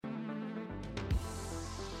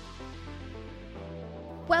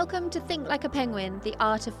Welcome to Think Like a Penguin, the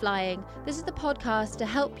art of flying. This is the podcast to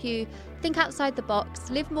help you think outside the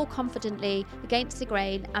box, live more confidently against the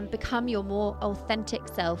grain, and become your more authentic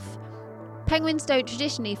self. Penguins don't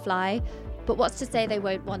traditionally fly, but what's to say they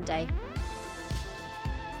won't one day?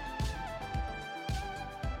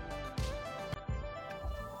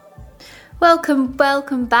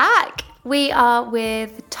 Welcome back. We are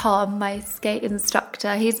with Tom, my skate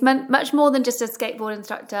instructor. He's much more than just a skateboard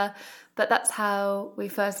instructor, but that's how we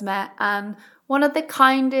first met. And one of the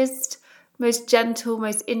kindest, most gentle,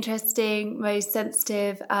 most interesting, most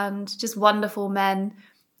sensitive, and just wonderful men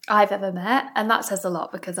I've ever met. And that says a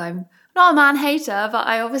lot because I'm not a man hater, but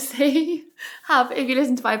I obviously have. If you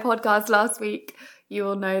listened to my podcast last week, you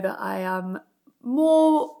will know that I am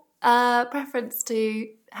more preference to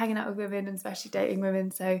hanging out with women and especially dating women.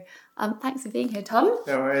 So thanks for being here, Tom.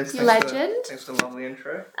 No worries. You're a legend. Thanks for the lovely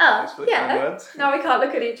intro. Oh, thanks for the kind words. Now we can't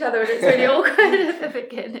look at each other and it's really awkward at the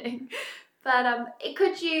beginning. But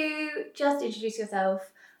could you just introduce yourself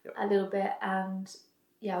a little bit and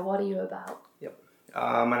what are you about? Yep.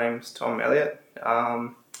 My name's Tom Elliott.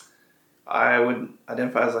 I would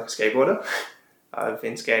identify as like a skateboarder. I've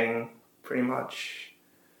been skating pretty much,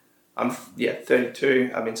 I'm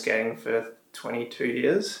 32. I've been skating for 22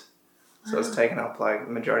 years. So it's taken up like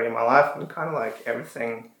the majority of my life, and kind of like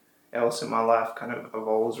everything else in my life kind of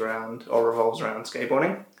revolves around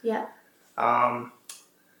skateboarding. Yeah.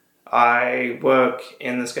 I work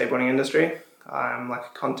in the skateboarding industry. I'm like a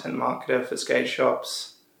content marketer for skate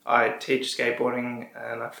shops. I teach skateboarding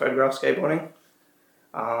and I photograph skateboarding.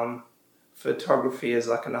 Photography is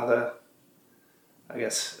like another, I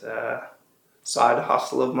guess, side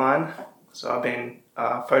hustle of mine. So I've been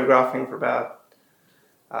photographing for about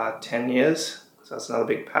 10 years. So that's another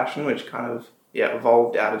big passion, which kind of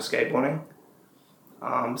evolved out of skateboarding.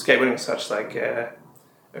 Skateboarding is such like a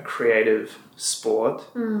creative sport.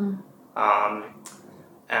 And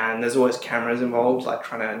there's always cameras involved, like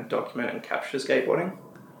trying to document and capture skateboarding.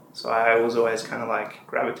 So I was always kind of like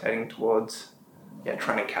gravitating towards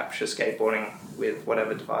trying to capture skateboarding with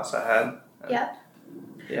whatever device I had.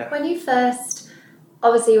 When you first,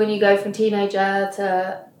 obviously when you go from teenager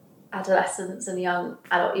to adolescence and young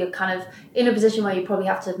adult, you're kind of in a position where you probably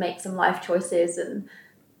have to make some life choices, and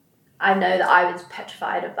I know that I was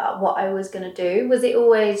petrified about what I was going to do. Was it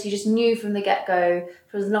always, you just knew from the get-go,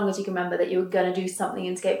 for as long as you can remember, that you were going to do something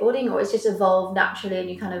in skateboarding, or it's just evolved naturally and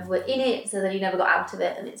you kind of were in it so that you never got out of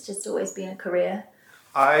it and it's just always been a career?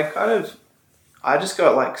 I just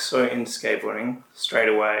got like so into skateboarding straight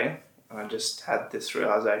away. I just had this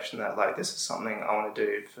realization that like this is something I want to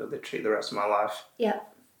do for literally the rest of my life. Yeah.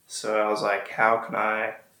 So I was like, how can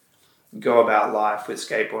I go about life with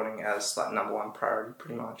skateboarding as like number one priority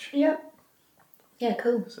pretty much? Yep. Yeah,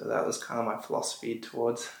 cool. So that was kind of my philosophy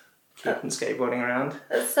towards keeping skateboarding around.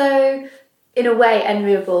 So in a way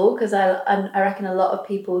enviable, because I reckon a lot of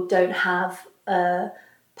people don't have a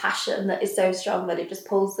passion that is so strong that it just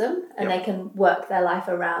pulls them and they can work their life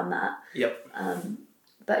around that. Yep.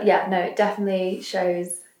 But it definitely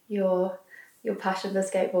shows your passion for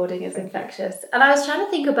skateboarding is infectious. And I was trying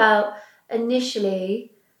to think about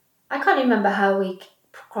initially, I can't remember how we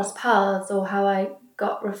crossed paths or how I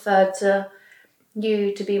got referred to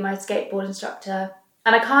you to be my skateboard instructor.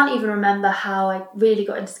 And I can't even remember how I really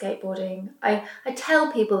got into skateboarding. I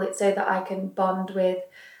tell people it's so that I can bond with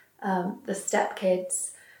the step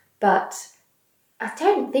kids, but I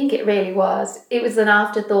don't think it really was. It was an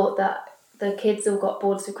afterthought that the kids all got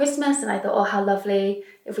boards for Christmas, and I thought, oh, how lovely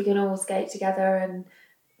if we can all skate together, and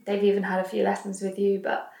they've even had a few lessons with you.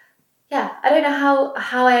 But I don't know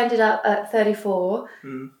how I ended up at 34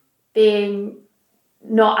 being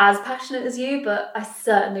not as passionate as you, but I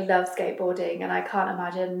certainly love skateboarding, and I can't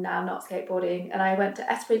imagine now not skateboarding. And I went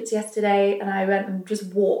to Esperance yesterday, and I went and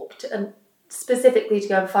just walked, and specifically to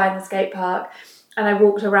go and find the skate park. And I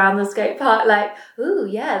walked around the skate park like, ooh,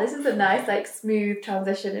 yeah, this is a nice, like, smooth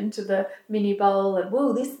transition into the mini bowl. And,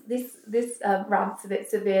 whoa, this ramp's a bit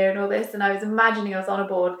severe and all this. And I was imagining I was on a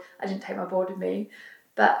board. I didn't take my board with me.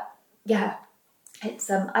 But,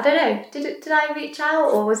 it's, I don't know. Did I reach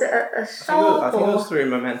out, or was it a shop? I think it was through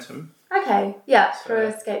Momentum. Okay, through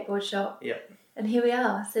a skateboard shop. Yeah. And here we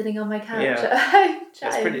are, sitting on my couch. Yeah.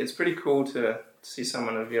 It's pretty cool to see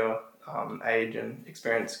someone of your age and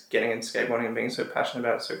experience getting into skateboarding and being so passionate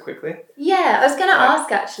about it so quickly. Yeah, I was going to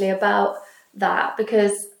ask actually about that,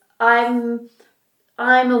 because I'm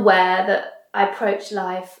aware that I approach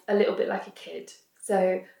life a little bit like a kid.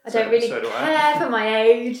 So I don't really care for my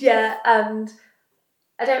age, and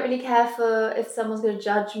I don't really care for if someone's going to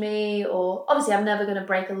judge me, or obviously I'm never going to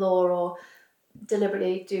break a law or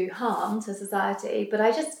deliberately do harm to society, but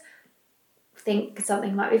I just think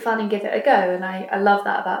something might be fun and give it a go. And I love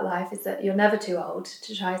that about life, is that you're never too old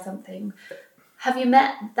to try something. Have you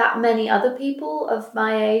met that many other people of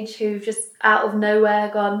my age who've just out of nowhere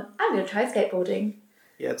gone, I'm going to try skateboarding?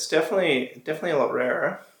 Yeah, it's definitely a lot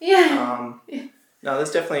rarer. Yeah. No,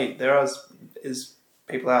 there is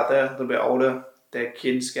people out there a little bit older, their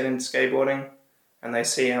kids get into skateboarding and they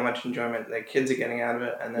see how much enjoyment their kids are getting out of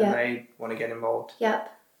it, and then they want to get involved.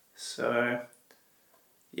 Yep. So,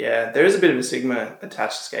 yeah, there is a bit of a stigma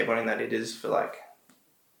attached to skateboarding that it is for like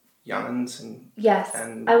young'uns and... Yes,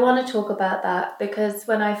 and I want to talk about that, because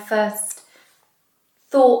when I first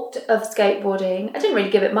thought of skateboarding, I didn't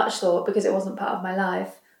really give it much thought because it wasn't part of my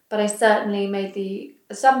life, but I certainly made the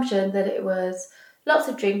assumption that it was lots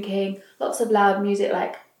of drinking, lots of loud music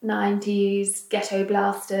like 90s, ghetto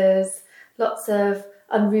blasters, lots of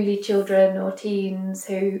unruly children or teens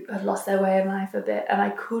who had lost their way in life a bit, and I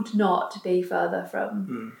could not be further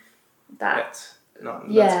from that. That's not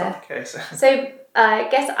the case. So I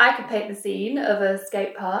guess I could paint the scene of a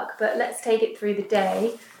skate park, but let's take it through the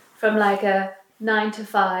day from like a 9 to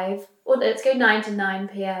 5, or let's go 9 to 9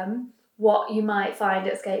 p.m, what you might find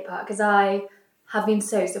at skate park, because I have been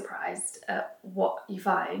so surprised at what you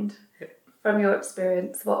find. From your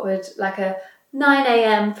experience. What would like a 9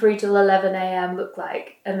 a.m. through till 11 a.m. look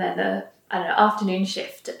like, and then a afternoon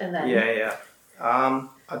shift, and then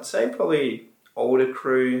I'd say probably older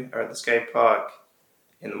crew are at the skate park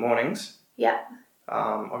in the mornings. Yeah.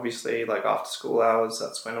 Obviously, like after school hours,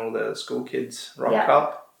 that's when all the school kids rock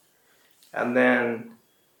up. And then,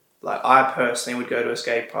 like, I personally would go to a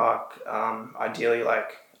skate park, ideally,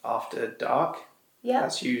 like, after dark. Yeah.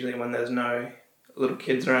 That's usually when there's no little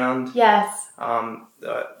kids around. Yes.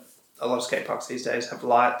 A lot of skate parks these days have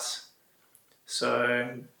lights.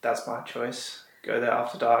 So that's my choice. Go there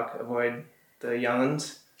after dark, avoid the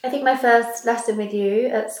young'uns. I think my first lesson with you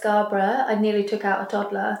at Scarborough, I nearly took out a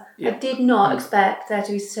toddler. I did not expect there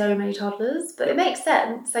to be so many toddlers, but it makes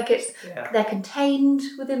sense. Like they're contained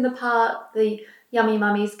within the park. The yummy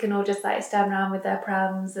mummies can all just like stand around with their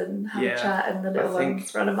prams and have a chat, and the little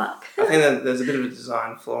ones run amok. I think that there's a bit of a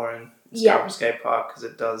design flaw in Scarborough Skate Park,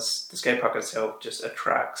 because the skate park itself just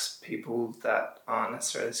attracts people that aren't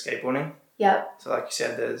necessarily skateboarding. Yeah. So like you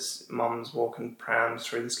said, there's mums walking prams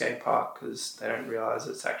through the skate park because they don't realise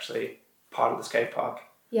it's actually part of the skate park.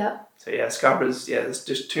 Yeah. So Scarborough's, there's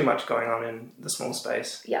just too much going on in the small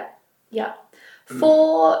space. Yeah. Yeah. And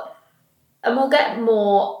we'll get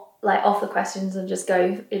more like off the questions and just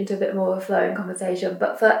go into a bit more of a flowing conversation,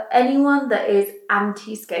 but for anyone that is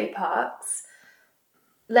anti-skate parks,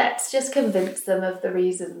 let's just convince them of the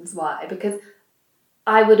reasons why, because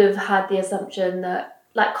I would have had the assumption that,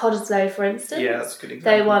 like Cottesloe, for instance, that's a good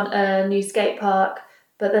example. They want a new skate park,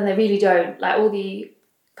 but then they really don't. Like all the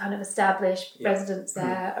kind of established residents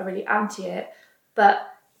there are really anti it.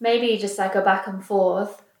 But maybe just like a back and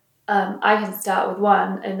forth, I can start with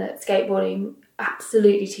one, and that skateboarding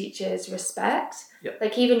absolutely teaches respect. Yep.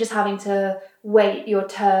 Like even just having to wait your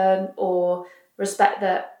turn, or respect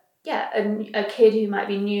that, a kid who might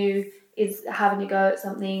be new is having to go at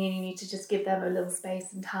something and you need to just give them a little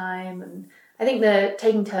space and time. And I think the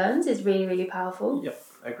taking turns is really, really powerful. Yep,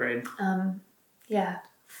 agreed.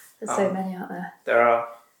 There's so many out there. There are.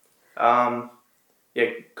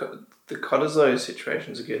 The Cottesloe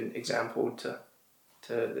situation is a good example to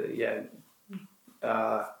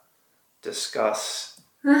discuss,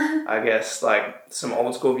 I guess, like some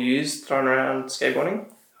old school views thrown around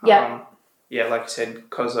skateboarding. Yeah. Like you said,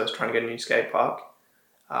 Cottesloe's trying to get a new skate park.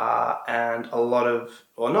 And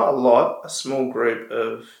a small group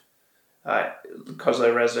of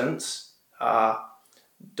Cottesloe residents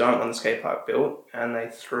don't want the skate park built, and they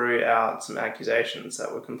threw out some accusations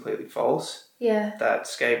that were completely false. Yeah. That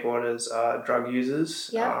skateboarders are drug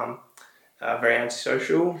users, very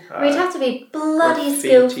antisocial. We'd have to be bloody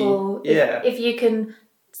skillful if you can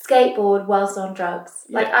skateboard whilst on drugs.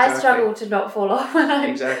 Like, I struggle to not fall off when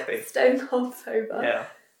I'm stone cold sober. Yeah.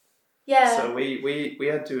 Yeah. So we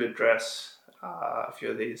had to address a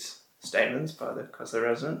few of these statements by the Cottesloe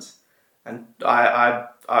residents, and I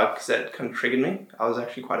because that kind of triggered me. I was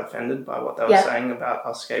actually quite offended by what they were saying about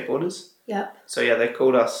us skateboarders. Yeah. So they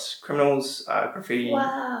called us criminals, graffiti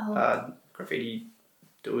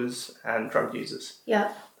doers, and drug users.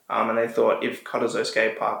 Yeah. And they thought if Cottesloe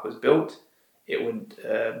Skate Park was built, it would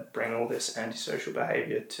bring all this antisocial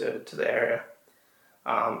behaviour to the area.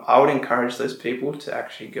 I would encourage those people to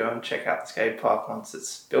actually go and check out the skate park once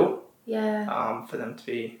it's built. Yeah. For them to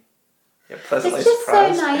be pleasantly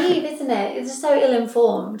surprised. It's just so naive, isn't it? It's just so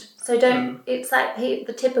ill-informed. So don't... It's like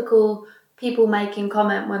the typical people making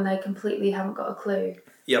comment when they completely haven't got a clue.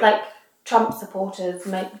 Yep. Like, Trump supporters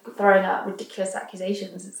throwing out ridiculous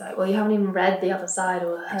accusations. It's like, well, you haven't even read the other side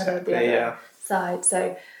or heard of the other side.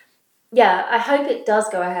 So, yeah, I hope it does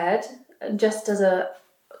go ahead. Just as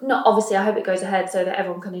not obviously, I hope it goes ahead so that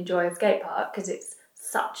everyone can enjoy a skate park, because it's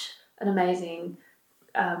such an amazing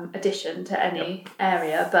addition to any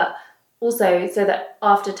area. But also so that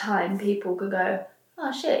after time, people can go,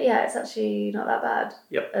 oh shit, yeah, it's actually not that bad.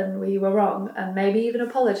 Yep. And we were wrong, and maybe even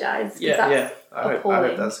apologise. I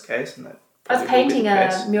hope that's the case. And that I was painting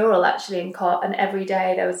a mural actually in Cot, and every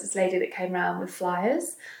day there was this lady that came around with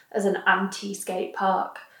flyers as an anti-skate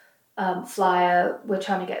park flyer. We're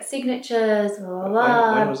trying to get signatures, blah, blah,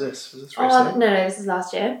 blah. When was this? Was this recently? No, this is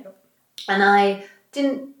last year. Yep. And I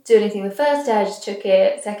didn't do anything the first day, I just took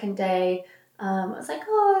it. Second day, I was like,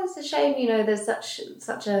 oh, it's a shame, you know, there's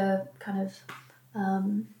such a kind of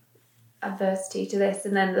adversity to this.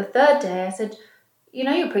 And then the third day I said, you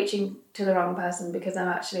know, you're preaching to the wrong person, because I'm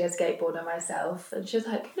actually a skateboarder myself. And she was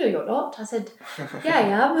like, no, you're not. I said, yeah, I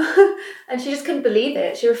am. And she just couldn't believe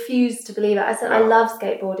it. She refused to believe it. I said, I love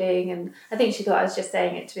skateboarding. And I think she thought I was just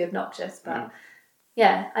saying it to be obnoxious. But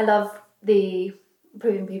yeah, I love the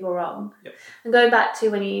proving people wrong. Yep. And going back to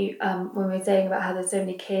when we were saying about how there's so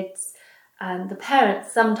many kids and the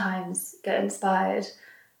parents sometimes get inspired,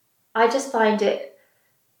 I just find it,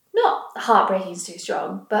 not heartbreaking is too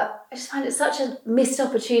strong, but I just find it such a missed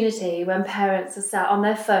opportunity when parents are sat on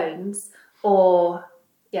their phones or,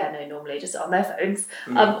 normally just on their phones,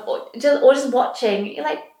 or just watching. You're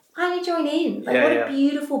like, why don't you join in? Like, what a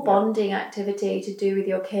beautiful bonding activity to do with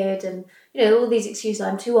your kid. And, you know, all these excuses,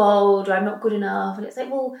 I'm too old or I'm not good enough. And it's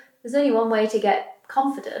like, well, there's only one way to get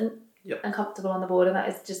confident and comfortable on the board, and that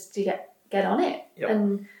is just to get on it.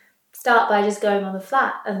 And start by just going on the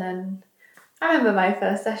flat. And then I remember my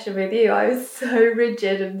first session with you, I was so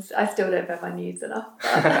rigid, and I still don't bend my knees enough.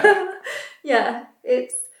 But yeah,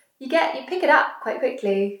 you pick it up quite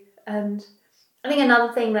quickly. And I think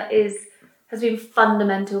another thing that has been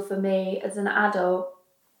fundamental for me as an adult,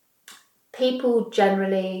 people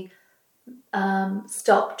generally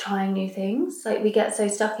stop trying new things. Like, we get so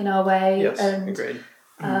stuck in our way. Yes, and agreed.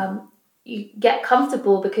 You get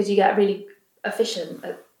comfortable because you get really efficient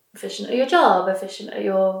at your job, efficient at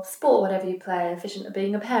your sport, whatever you play, efficient at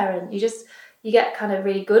being a parent. You get kind of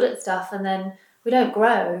really good at stuff, and then we don't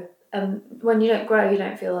grow. And when you don't grow, you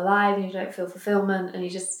don't feel alive, and you don't feel fulfillment, and you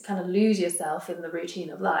just kind of lose yourself in the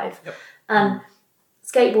routine of life. Yep. And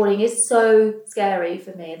skateboarding is so scary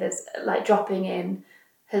for me. There's like, dropping in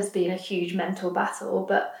has been a huge mental battle,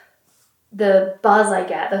 but the buzz I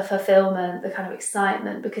get, the fulfillment, the kind of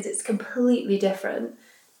excitement, because it's completely different.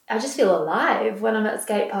 I just feel alive when I'm at a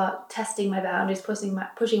skate park, testing my boundaries, pushing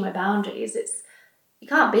my boundaries. You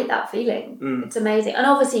can't beat that feeling. It's amazing. And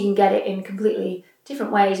obviously you can get it in completely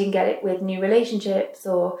different ways. You can get it with new relationships,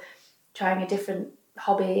 or trying a different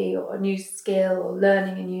hobby, or a new skill, or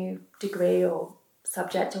learning a new degree or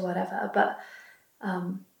subject or whatever. But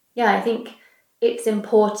I think it's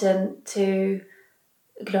important to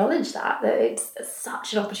acknowledge that it's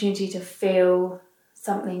such an opportunity to feel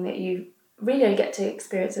something that you really don't get to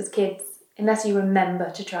experience as kids unless you remember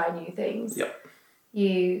to try new things. Yep.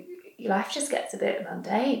 Your life just gets a bit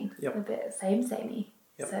mundane, a bit samey.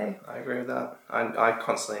 Yep. So I agree with that. I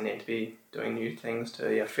constantly need to be doing new things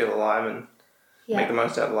to feel alive and make the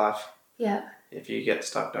most out of life. Yeah. If you get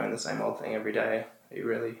stuck doing the same old thing every day, are you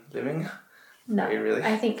really living? No,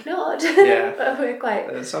 I think not. Yeah. But we're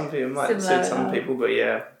quite some people might suit some people, but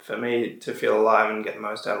for me to feel alive and get the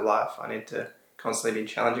most out of life, I need to constantly be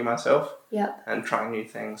challenging myself and trying new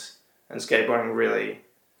things. And skateboarding really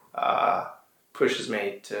pushes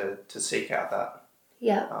me to seek out that.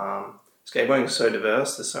 Yeah. Skateboarding is so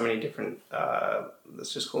diverse. There's so many different,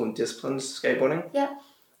 let's just call them disciplines, skateboarding. Yeah.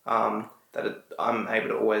 That I'm able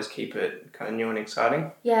to always keep it kind of new and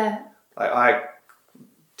exciting. Yeah. Like, I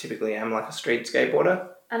typically am like a street skateboarder.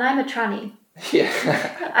 And I'm a tranny. Yeah.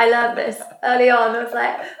 I learned this early on. I was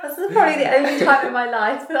like, this is probably the only time in my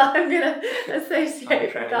life that I'm going to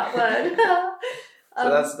associate with that word.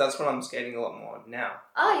 So that's when I'm skating a lot more now.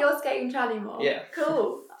 Oh, you're skating tranny more? Yeah.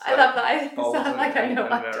 Cool. I love that. I sound like I know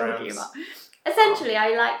what I'm talking about. Essentially,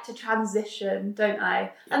 I like to transition, don't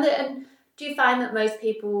I? Yeah. And do you find that most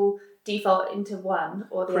people default into one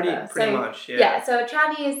or the other? Pretty much, yeah. Yeah, so a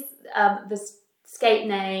tranny is the skate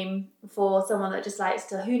name for someone that just likes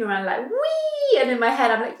to hoon around like wee, and in my head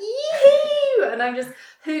I'm like yee, and I'm just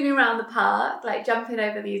hooning around the park, like jumping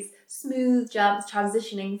over these smooth jumps,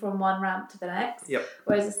 transitioning from one ramp to the next. Yep.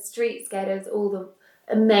 Whereas a street skater is all the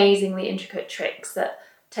amazingly intricate tricks that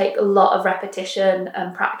take a lot of repetition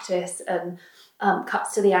and practice and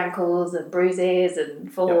cuts to the ankles and bruises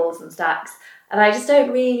and falls and stacks. And I just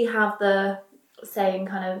don't really have the same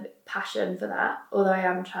kind of passion for that, although I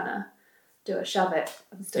am trying to do a shove it.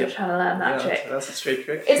 I'm still trying to learn that trick. That's a street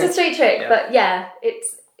trick. It's a street trick, but yeah,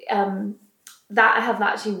 it's that I have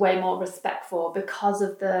actually way more respect for because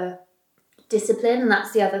of the discipline. And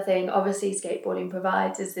that's the other thing, obviously, skateboarding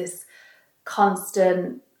provides is this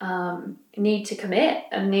constant need to commit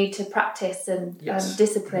and need to practice and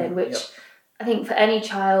discipline, which I think for any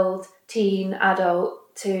child, teen,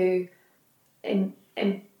 adult to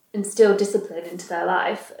instill discipline into their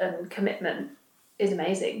life and commitment is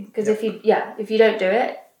amazing. Because if you don't do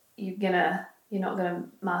it, you're not gonna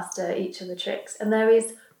master each of the tricks, and there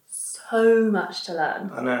is so much to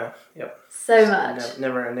learn. I know. Yep. So much.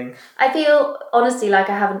 Never ending. I feel honestly like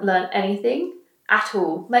I haven't learned anything at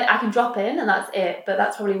all. Like I can drop in and that's it, but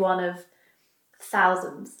that's probably one of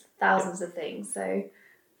thousands of things. So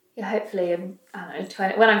yeah, hopefully I don't know,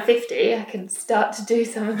 20, when I'm 50, I can start to do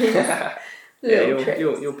some of these little tricks.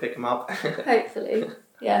 You'll pick them up. Hopefully.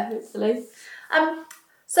 Yeah, hopefully.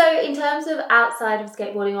 So in terms of outside of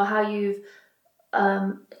skateboarding, or how you've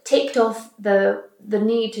ticked off the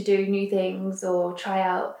need to do new things or try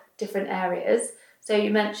out different areas. So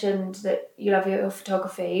you mentioned that you love your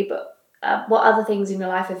photography, but what other things in your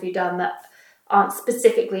life have you done that aren't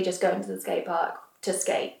specifically just going to the skate park to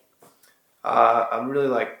skate? I really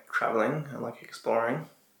like traveling and like exploring.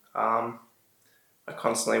 I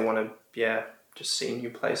constantly want to, just see new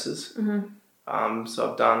places. Mm-hmm.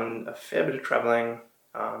 So I've done a fair bit of traveling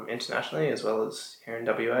internationally as well as here in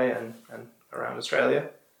WA and around Australia.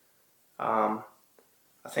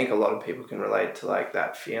 I think a lot of people can relate to like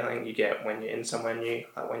that feeling you get when you're in somewhere new,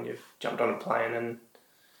 like when you've jumped on a plane and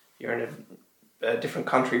you're in a different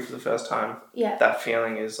country for the first time. Yeah. That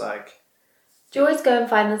feeling is like... Do you always go and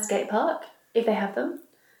find the skate park, if they have them?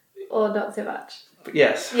 Or not so much?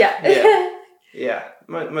 Yes. Yeah. Yeah.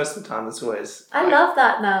 Most of the time it's always... I love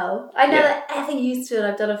that now. I never ever used to, and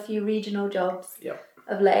I've done a few regional jobs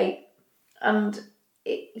of late. And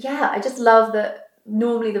I just love that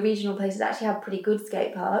normally the regional places actually have pretty good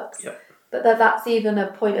skate parks. Yep. But that's even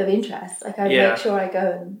a point of interest. Like I make sure I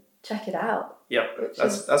go and check it out. Yep.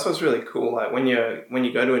 That's what's really cool. Like when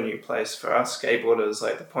you go to a new place, for us skateboarders,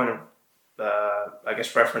 like the point of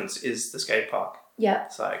reference is the skate park. Yeah.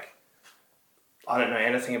 It's like, I don't know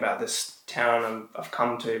anything about this town I've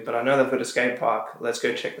come to, but I know they've got a skate park. Let's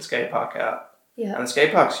go check the skate park out. Yeah. And the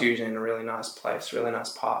skate park's usually in a really nice place, really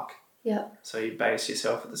nice park. Yeah. So you base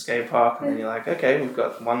yourself at the skate park, and then you're like, okay, we've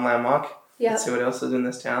got one landmark. Yeah. Let's see what else is in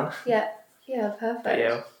this town. Yeah. Yeah, perfect.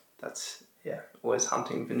 But that's always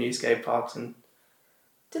hunting for new skate parks, and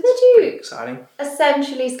do they do exciting?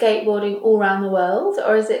 Essentially skateboarding all around the world,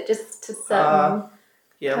 or is it just to certain?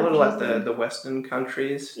 A lot of like the Western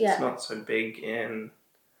countries. Yeah. It's not so big in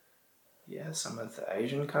some of the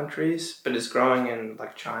Asian countries, but it's growing in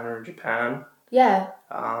like China and Japan. Yeah.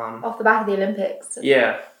 Off the back of the Olympics.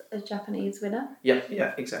 Yeah. A Japanese winner.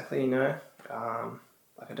 Yeah, exactly. I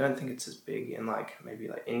don't think it's as big in like maybe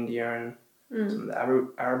like India and some of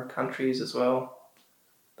the Arab countries as well.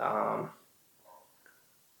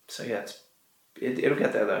 So yeah, it'll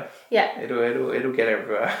get there though. Yeah. It'll get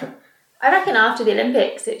everywhere. I reckon after the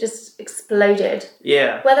Olympics, it just exploded.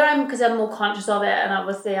 Yeah. Because I'm more conscious of it, and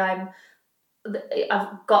obviously I've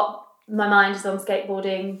got my mind is on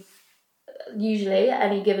skateboarding. Usually at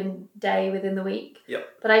any given day within the week. Yep.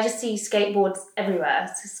 But I just see skateboards everywhere.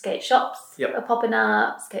 So skate shops are popping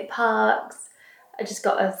up, skate parks. I just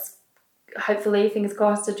got hopefully, fingers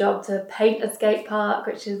crossed, a job to paint a skate park,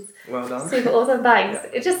 which is well done. Super awesome. Thanks.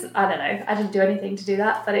 Yeah. It just, I don't know. I didn't do anything to do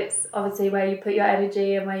that, but it's obviously where you put your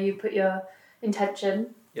energy and where you put your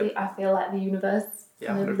intention. Yep. I feel like the universe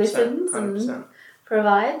kind of listens 100%. And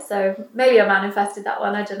provides. So maybe I manifested that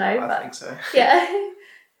one. I don't know. I think so. Yeah.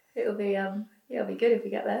 It'll be good if we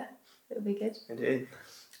get there. It'll be good. Indeed.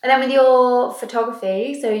 And then with your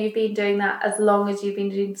photography, so you've been doing that as long as you've been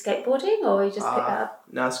doing skateboarding, or you just picked that up?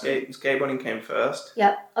 No, skateboarding came first.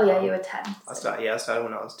 Yeah. Oh yeah, you were 10. So. I started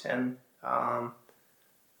when I was 10.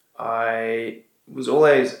 We'd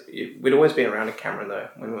always been around a camera though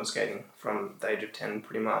when we were skating from the age of 10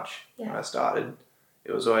 pretty much. Yeah. When I started,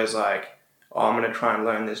 it was always like, I'm going to try and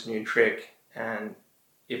learn this new trick, and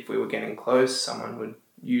if we were getting close, someone would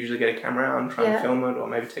usually get a camera out and try and film it, or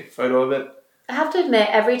maybe take a photo of it. I have to admit,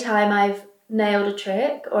 every time I've nailed a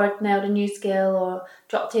trick or nailed a new skill or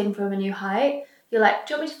dropped in from a new height, you're like,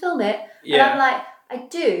 do you want me to film it? Yeah. And I'm like, I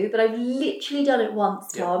do, but I've literally done it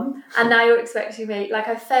once, Yeah. Tom, and now you're expecting me, like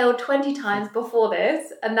I failed 20 times before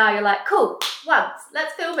this, and now you're like, cool, once,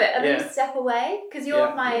 let's film it, and then you step away, because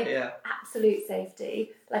you're my absolute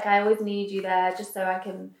safety. Like, I always need you there just so I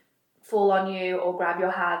can fall on you or grab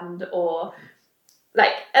your hand or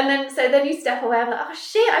like, and then you step away. I'm like, oh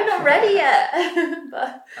shit, I'm not ready yet.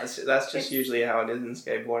 But that's just usually how it is in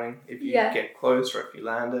skateboarding. If you get close or if you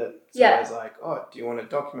land it, it's always like, oh, do you want to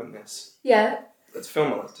document this? Yeah. Let's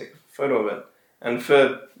film it. Let's take a photo of it. And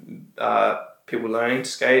for people learning to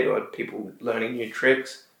skate or people learning new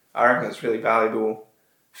tricks, I reckon it's really valuable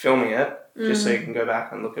filming it just so you can go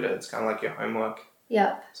back and look at it. It's kind of like your homework.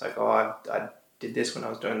 Yeah. It's like, oh, I did this when I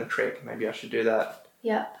was doing the trick. Maybe I should do that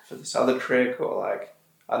for this other trick, or like,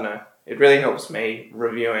 I don't know. It really helps me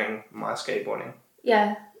reviewing my skateboarding.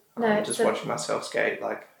 Yeah. No, just watching myself skate,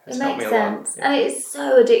 like, it makes sense. Yeah. And it is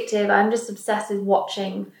so addictive. I'm just obsessed with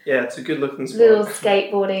watching. Yeah, it's a good looking sport. Little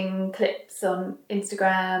skateboarding clips on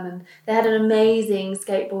Instagram, and they had an amazing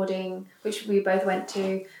skateboarding, which we both went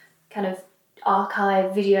to, kind of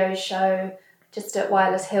archive video show just at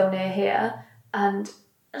Wireless Hill near here, and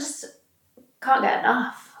I just can't get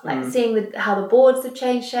enough. Like seeing how the boards have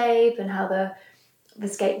changed shape and how the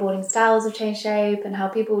skateboarding styles have changed shape and how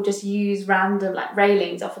people just use random like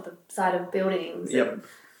railings off of the side of buildings and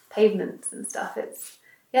pavements and stuff. It's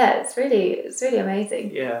really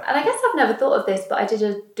amazing. Yeah. And I guess I've never thought of this, but I did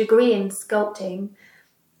a degree in sculpting,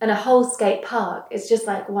 and a whole skate park is just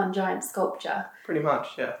like one giant sculpture. Pretty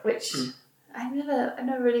much, yeah. Which I've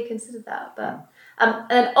never really considered that, but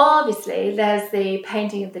and obviously there's the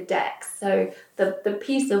painting of the decks. So the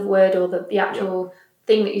piece of wood or the actual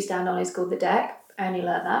thing that you stand on is called the deck. I only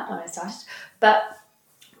learned that when I started. But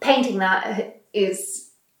painting that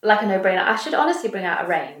is like a no-brainer. I should honestly bring out a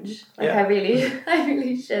range. I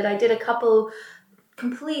really should. I did a couple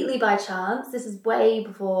completely by chance. This is way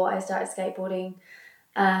before I started skateboarding.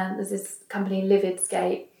 And there's this company, Livid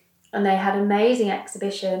Skate, and they had an amazing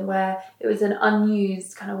exhibition where it was an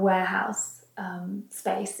unused kind of warehouse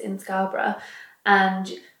space in Scarborough,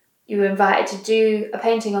 and you were invited to do a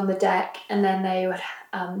painting on the deck, and then they would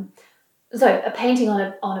a painting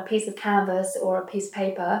on a piece of canvas or a piece of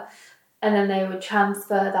paper, and then they would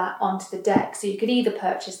transfer that onto the deck, so you could either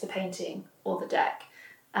purchase the painting or the deck.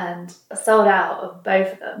 And I sold out of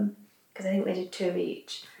both of them because I think they did 2 of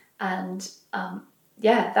each, and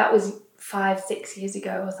that was 5-6 years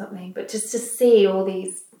ago or something. But just to see all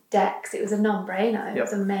these decks, it was a non-brainer. It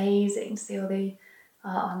was amazing to see all the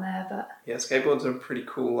art on there. But skateboards are a pretty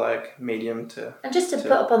cool like medium to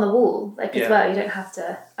put up on the wall as well. You don't have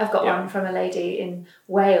to. I've got one from a lady in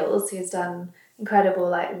Wales who's done incredible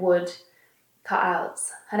like wood cutouts.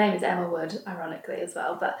 Her name is Emma Wood, ironically as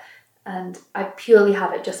well. And I purely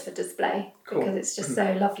have it just for display because it's just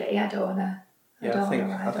so lovely. I don't want to.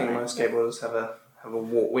 I think most skateboarders have a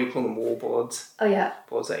wall. We call them wall boards. Oh yeah.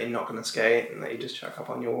 Boards that you're not going to skate and that you just chuck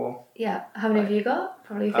up on your wall. Yeah. How many have you got?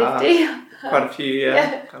 Probably 50. Quite a few.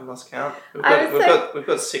 Yeah. Kind of lost count. We've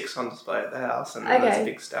got 6 on display at the house, and that's a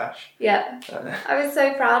big stash. Yeah. I was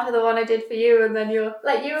so proud for the one I did for you, and then you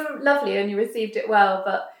were lovely and you received it well,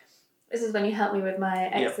 but this is when you helped me with my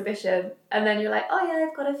exhibition, and then you're like, oh yeah,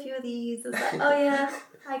 I've got a few of these. I was like, oh yeah,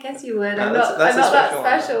 I guess you would. I'm not that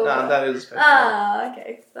special. No, that is special. Ah,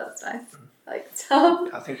 okay, that's nice. Like Tom.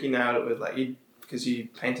 I think you nailed it with because you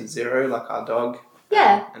painted Zero, like our dog.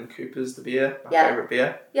 Yeah. And Cooper's the beer, my favourite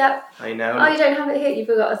beer. Yep. Oh, you nailed it. Oh, you don't have it here. You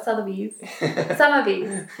forgot a Sotheby's.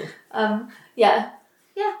 Sotheby's. Yeah.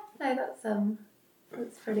 No,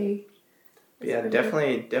 that's pretty.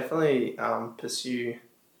 Definitely pursue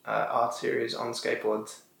art series on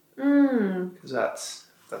skateboards. Because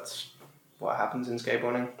that's what happens in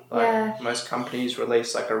skateboarding. Most companies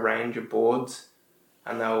release like a range of boards,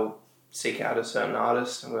 and they'll seek out a certain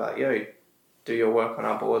artist, and we're like, yo, do your work on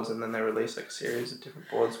our boards, and then they release like a series of different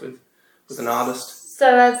boards with an artist.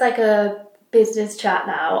 So as like a business chat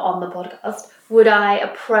now on the podcast, would I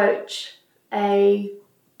approach a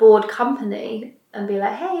board company and be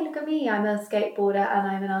like, hey, look at me, I'm a skateboarder and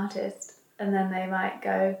I'm an artist, and then they might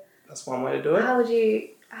go, that's one way to do it. How would you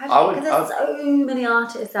because there's so many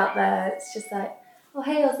artists out there, it's just like, oh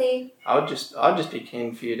hey Ozzy. I'd just be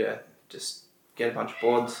keen for you to just get a bunch of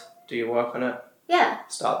boards, do your work on it. Yeah.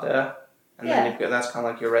 Start there. And then that's kind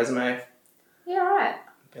of like your resume. Yeah, right.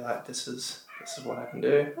 Be like, this is what I can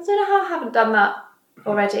do. I don't know how I haven't done that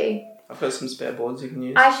already. I've got some spare boards you can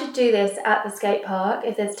use. I should do this at the skate park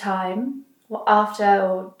if there's time, after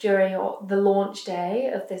or during or the launch day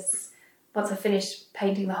of this. Once I finish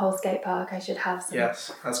painting the whole skate park, I should have some.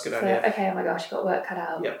 Yes, that's a good idea. Okay, oh my gosh, you've got work cut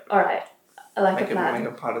out. Yep. All right. I like a plan.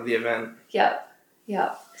 Make it part of the event. Yep.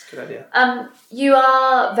 Yeah. It's a good idea. You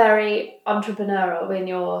are very entrepreneurial in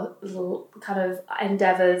your little kind of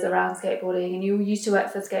endeavours around skateboarding, and you used to work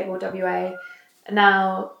for Skateboard WA, and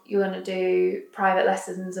now you want to do private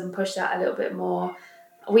lessons and push that a little bit more.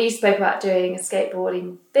 We spoke about doing a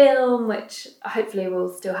skateboarding film, which hopefully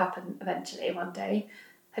will still happen eventually one day.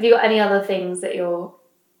 Have you got any other things that you're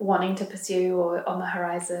wanting to pursue or on the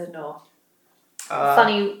horizon, or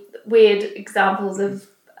funny, weird examples of...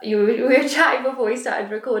 We were chatting before we started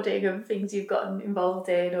recording of things you've gotten involved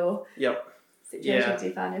in or situations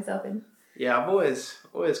you found yourself in. Yeah, I've always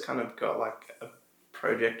kind of got like a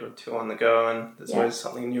project or two on the go, and there's always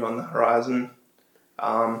something new on the horizon.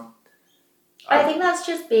 I think that's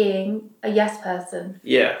just being a yes person.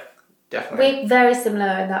 Yeah, definitely. We're very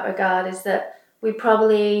similar in that regard, is that we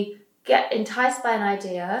probably get enticed by an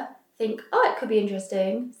idea, think, oh, it could be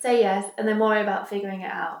interesting, say yes, and then worry about figuring it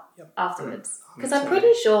out afterwards. Because I'm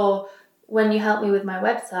pretty sure when you helped me with my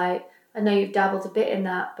website, I know you've dabbled a bit in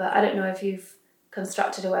that, but I don't know if you've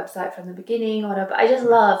constructed a website from the beginning or whatever. But I just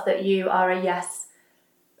love that you are a yes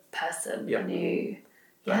person. Yep. And you...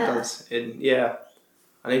 That does.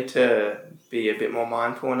 I need to be a bit more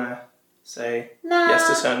mindful when I say yes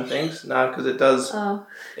to certain things. No, because it does. Oh.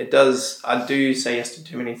 It does. I do say yes to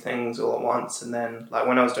too many things all at once, and then like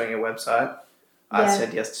when I was doing your website, I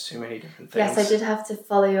said yes to too many different things. Yes, I did have to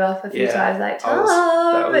follow you up a few times. Like,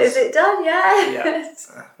 Tom, is it done yet?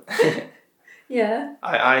 Yeah. Yeah.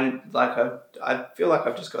 I feel like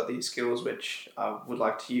I've just got these skills which I would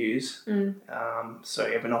like to use. So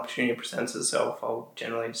if an opportunity presents itself, I'll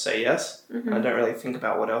generally say yes. I don't really think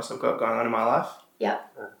about what else I've got going on in my life. Yeah.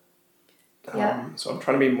 So I'm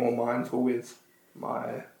trying to be more mindful with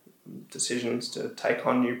my decisions to take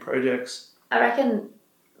on new projects. I reckon,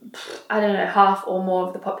 I don't know, half or more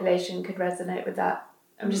of the population could resonate with that.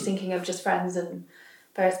 I'm just thinking of just friends and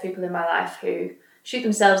various people in my life who shoot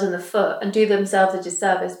themselves in the foot and do themselves a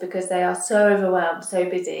disservice because they are so overwhelmed, so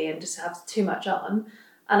busy, and just have too much on.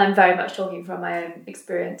 And I'm very much talking from my own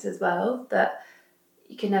experience as well, that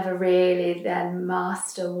you can never really then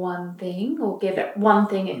master one thing or give one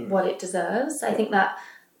thing what it deserves. I think that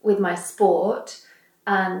with my sport,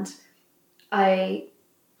 and I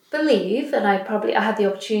believe, and I had the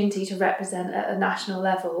opportunity to represent at a national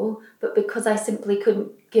level, but because I simply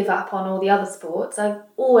couldn't give up on all the other sports, I've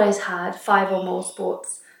always had 5 or more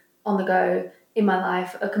sports on the go in my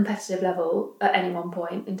life at a competitive level at any one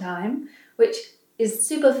point in time, which is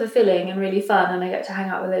super fulfilling and really fun, and I get to hang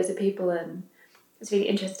out with loads of people and it's really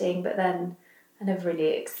interesting, but then I never really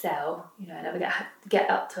excel. I never get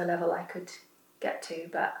up to a level I could get to,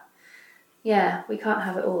 but yeah, we can't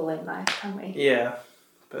have it all in life, can we? Yeah.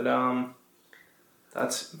 But I'm going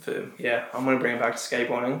to bring it back to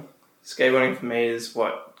skateboarding. Skateboarding for me is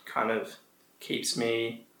what kind of keeps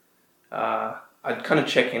me... I kind of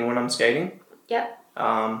check in when I'm skating. Yep.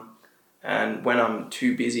 And when I'm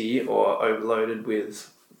too busy or overloaded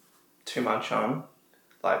with too much on,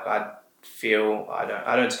 like I feel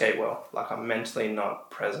I don't skate well. Like I'm mentally not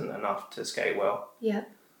present enough to skate well. Yeah.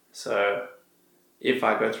 So if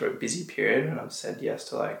I go through a busy period and I've said yes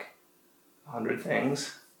to like 100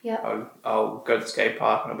 things... Yeah. I'll go to the skate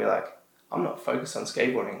park and I'll be like, I'm not focused on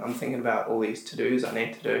skateboarding. I'm thinking about all these to-dos I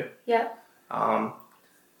need to do. Yeah.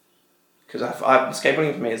 Because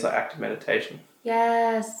skateboarding for me is like active meditation.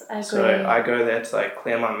 Yes, I agree. So I go there to like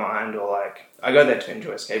clear my mind, or like I go there to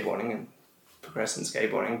enjoy skateboarding and progress in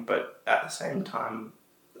skateboarding, but at the same time,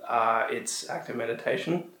 it's active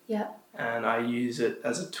meditation. Yeah. And I use it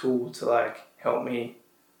as a tool to like help me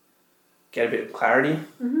get a bit of clarity.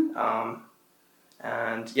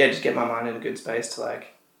 And just get my mind in a good space to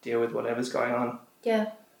like deal with whatever's going on.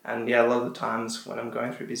 Yeah. And a lot of the times when I'm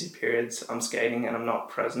going through busy periods, I'm skating and I'm not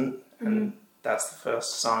present, and that's the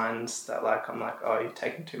first signs that like I'm like, oh, you're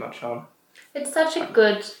taking too much on. It's such a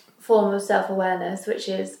good form of self-awareness, which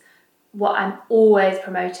is what I'm always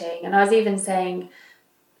promoting. And I was even saying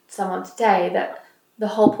to someone today that the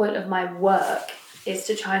whole point of my work is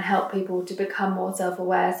to try and help people to become more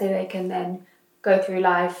self-aware so they can then go through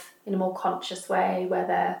life in a more conscious way, where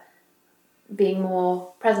they're being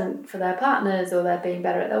more present for their partners, or they're being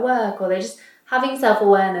better at their work, or they're just having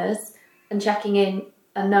self-awareness and checking in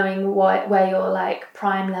and knowing where your like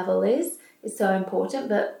prime level is so important.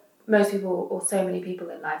 But most people, or so many people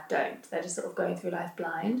in life, don't. They're just sort of going through life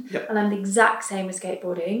blind. Yep. And I'm the exact same with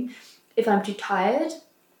skateboarding. If I'm too tired,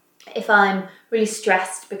 if I'm really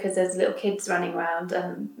stressed because there's little kids running around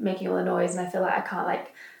and making all the noise and I feel like I can't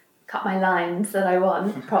like cut my lines that I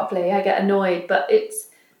want properly, I get annoyed. But it's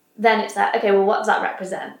then it's like, okay, well, what does that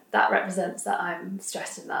represent? That represents that I'm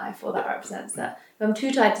stressed in life, or that represents that if I'm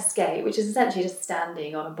too tired to skate, which is essentially just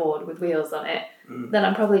standing on a board with wheels on it, then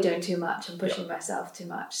I'm probably doing too much and pushing myself too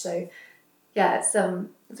much. So yeah, it's a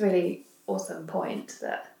really awesome point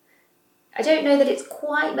that I don't know that it's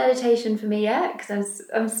quite meditation for me yet, because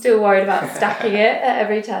I'm still worried about stacking it at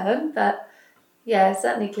every turn, but yeah, it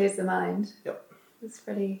certainly clears the mind. Yep. It's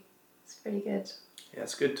pretty good. Yeah,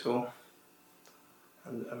 it's a good tool.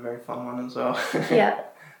 And a very fun one as well.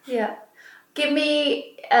 Yeah. Give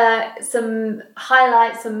me some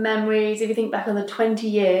highlights, some memories, if you think back on the 20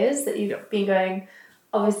 years that you've been going,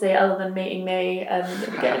 obviously other than meeting me and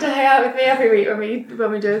getting to hang out with me every week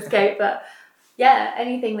when we do a skate, but yeah,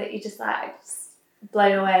 anything that you just like, just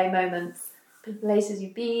blown away moments, places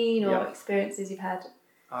you've been or experiences you've had.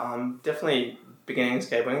 Definitely beginning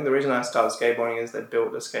skateboarding. The reason I started skateboarding is they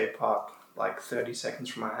built a skate park like 30 seconds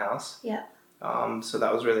from my house. Yeah. So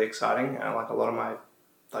that was really exciting, and like a lot of my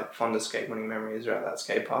like fondest skateboarding memories are at that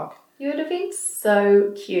skate park. You would have been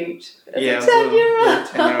so cute as Yeah, a 10-year-old.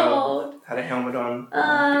 10-year-old, had a helmet on.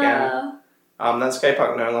 Began. That skate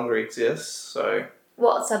park no longer exists, so...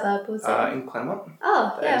 What suburb was it? In Claremont.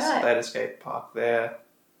 Oh, They right. had a skate park there.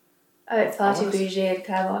 Oh, it's far too bougie in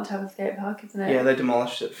Claremont to have a skate park, isn't it? Yeah, they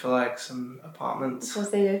demolished it for like some apartments. Of course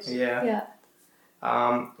they did. Yeah.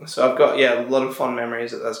 So I've got a lot of fond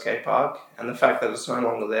memories at that skate park, and the fact that it's no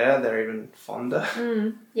longer there, they're even fonder.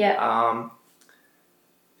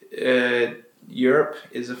 Europe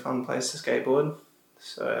is a fun place to skateboard.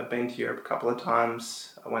 So I've been to Europe a couple of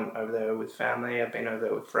times. I went over there with family. I've been over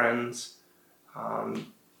there with friends.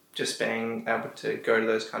 Just being able to go to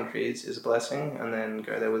those countries is a blessing, and then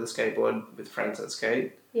go there with a skateboard with friends that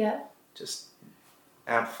skate. Yeah. Just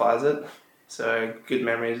amplifies it. So good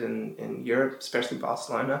memories in Europe, especially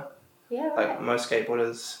Barcelona. Yeah. Like most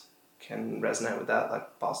skateboarders can resonate with that.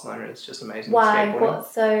 Like Barcelona is just amazing. Why? Skateboarding. What?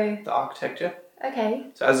 So the architecture. Okay.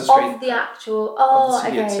 So as a street of the actual. of the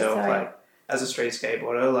city okay. itself, Sorry. like as a street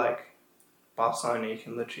skateboarder, like Barcelona, you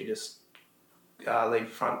can literally just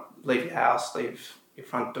leave your house, leave your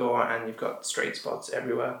front door, and you've got street spots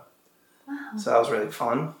everywhere. Wow. So that was really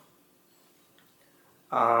fun.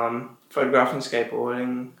 Photographing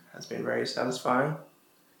skateboarding has been very satisfying.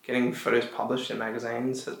 Getting photos published in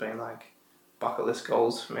magazines has been like bucket list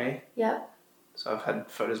goals for me. Yeah. So I've had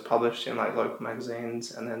photos published in like local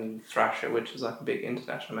magazines, and then Thrasher, which is like a big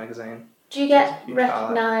international magazine. Do you get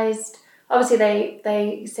recognised? Obviously,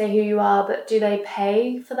 they say who you are, but do they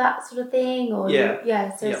pay for that sort of thing? Or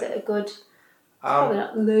Yeah. So is it a good? It's probably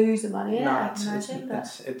not loads of money. No, I can imagine,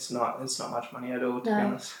 it's not much money at all, to be No.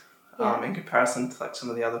 honest. Yeah. In comparison to like some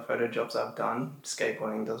of the other photo jobs I've done,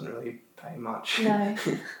 skateboarding doesn't really pay much. No,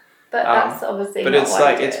 but that's obviously. But not it's why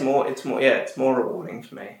like you do it's more rewarding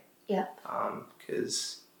for me. Yeah.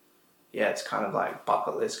 Because it's kind of like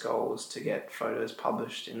bucket list goals to get photos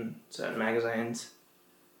published in certain magazines.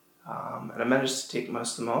 And I managed to tick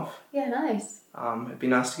most of them off. Yeah, nice. It'd be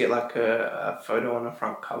nice to get like a photo on the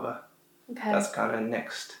front cover. Okay. That's kind of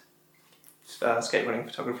next skateboarding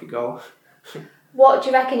photography goal. What do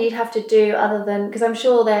you reckon you'd have to do other than, because I'm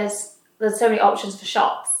sure there's so many options for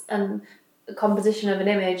shots and the composition of an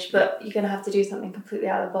image, but you're going to have to do something completely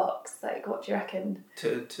out of the box. Like, what do you reckon?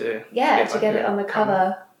 To get it on the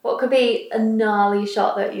cover. What could be a gnarly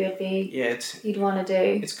shot that you'd want to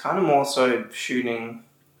do? It's kind of more so shooting,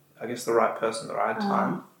 I guess, the right person at the right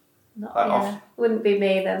time. Wouldn't be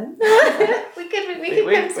me then. we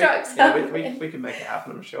could construct something. We could make it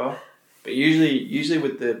happen, I'm sure. But usually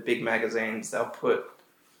with the big magazines, they'll put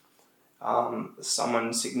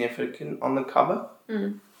someone significant on the cover,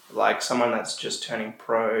 like someone that's just turning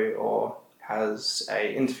pro or has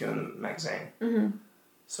a interview in the magazine. Mm-hmm.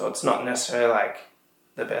 So it's not necessarily like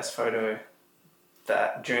the best photo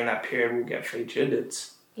that during that period will get featured.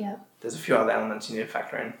 There's a few other elements you need to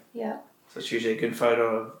factor in. Yeah. So it's usually a good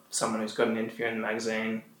photo of someone who's got an interview in the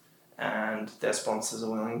magazine, and their sponsors are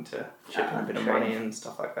willing to chip in a bit of money and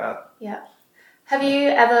stuff like that. Yeah. Have you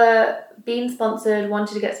ever been sponsored,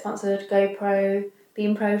 wanted to get sponsored, go pro,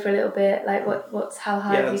 been pro for a little bit? Like, how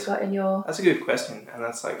high have you got in your... That's a good question, and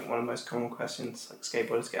that's like one of the most common questions like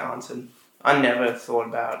skateboarders get answered. I never thought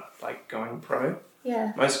about like going pro.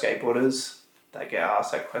 Yeah. Most skateboarders that get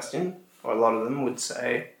asked that question, or a lot of them would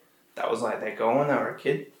say that was like their goal when they were a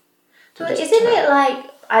kid. But isn't it like...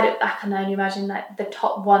 I can only imagine like the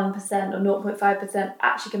top 1% or 0.5%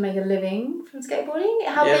 actually can make a living from skateboarding.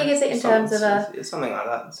 How big is it in terms of a... It's something like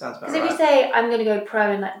that. It sounds about right. Because if you say, I'm going to go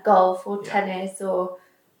pro in like golf or tennis or...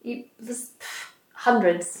 there's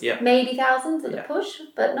hundreds, maybe thousands at the push,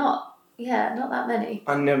 but not Yeah, not that many.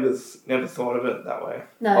 I never thought of it that way.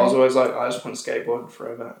 No. I was always like, I just want to skateboard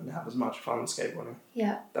forever and have as much fun skateboarding.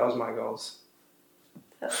 Yeah. That was my goals.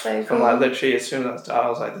 That's so cool. From like literally as soon as I started, I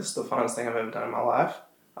was like, this is the funnest thing I've ever done in my life.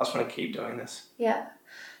 I just want to keep doing this. Yeah.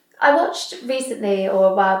 I watched recently,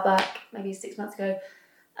 or a while back, maybe 6 months ago,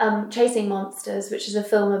 Chasing Monsters, which is a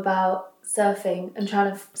film about surfing and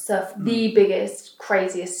trying to surf the biggest,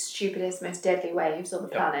 craziest, stupidest, most deadly waves on the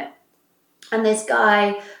planet. And this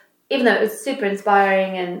guy, even though it was super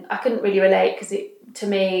inspiring and I couldn't really relate because to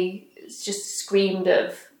me, it's just screamed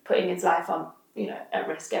of putting his life on, at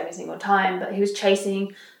risk every single time. But he was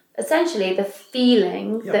chasing essentially the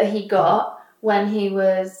feeling that he got when he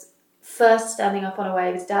was first standing up on a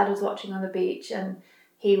wave. His dad was watching on the beach and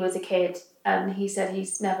he was a kid, and he said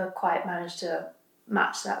he's never quite managed to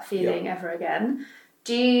match that feeling ever again.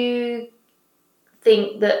 Do you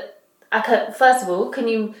think that, first of all, can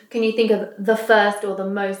you think of the first or the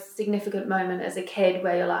most significant moment as a kid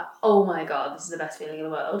where you're like, oh my God, this is the best feeling in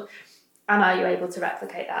the world? And are you able to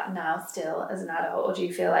replicate that now still as an adult? Or do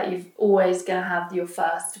you feel like you've always going to have your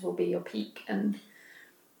first will be your peak? And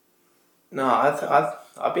no,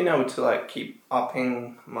 I've been able to like keep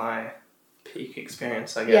upping my peak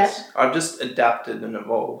experience, I guess. I've just adapted and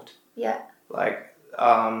evolved. Yeah. Like,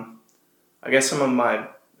 I guess some of my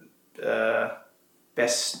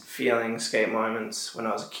best feeling skate moments when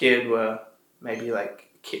I was a kid were maybe like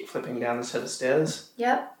kick flipping down a set of stairs.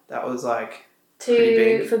 Yep. That was like pretty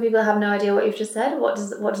big. For people who have no idea what you've just said, what does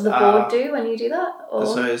the board do when you do that? Or?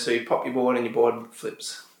 So you pop your board and your board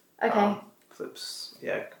flips. Okay. Flips,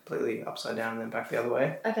 completely upside down and then back the other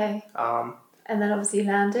way. Okay. And then obviously you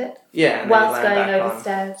land it. Yeah. And whilst going over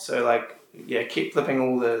stairs. So like, kick flipping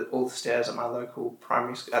all the stairs at my local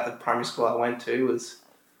primary school I went to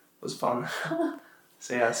was fun.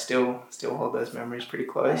 So yeah, I still hold those memories pretty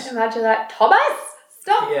close. I can imagine that. Thomas,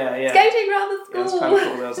 stop skating around the school. Yeah, it was kind of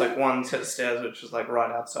cool. There was like one set of stairs which was like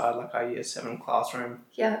right outside like our year 7 classroom.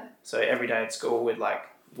 Yeah. So every day at school we'd like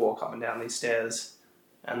walk up and down these stairs.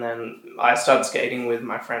 And then I started skating with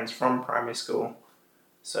my friends from primary school.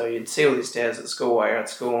 So you'd see all these stairs at school while you're at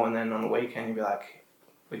school, and then on the weekend you'd be like,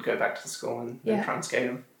 we'd go back to the school and try and skate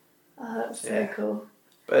them. Oh, that's so cool.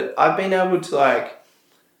 But I've been able to like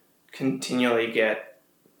continually get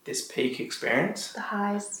this peak experience. The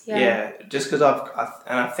highs, Yeah, just because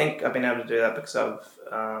I think I've been able to do that because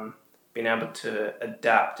I've been able to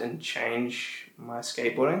adapt and change my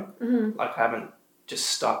skateboarding. Mm-hmm. Like I haven't just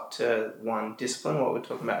stuck to one discipline, what we were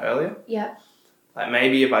talking about earlier. Yeah. Like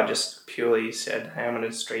maybe if I just purely said, hey, I'm going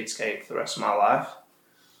to street skate for the rest of my life,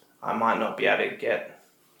 I might not be able to get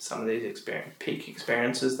some of these peak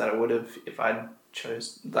experiences that I would have if I've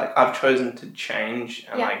chosen to change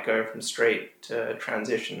and like go from street to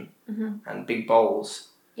transition and big bowls.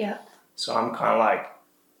 Yeah. So I'm kind of like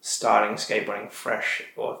starting skateboarding fresh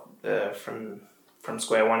or from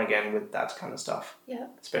square one again with that kind of stuff. Yeah.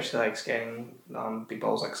 Especially like skating big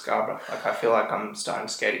bowls like Scarborough. Like I feel like I'm starting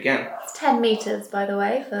to skate again. It's 10 metres, by the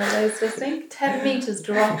way, for those listening. 10 metres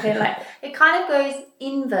drop in. Like, it kind of goes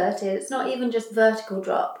inverted. It's not even just vertical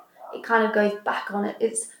drop. It kind of goes back on it.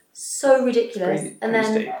 It's so ridiculous. Pretty and then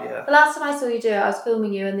steep, yeah. The last time I saw you do it, I was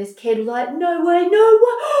filming you and this kid was like, no way,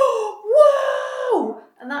 whoa!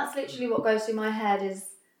 And that's literally what goes through my head is,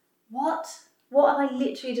 what have I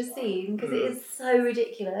literally just seen? Because it is so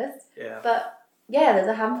ridiculous. Yeah. But yeah, there's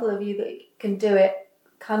a handful of you that can do it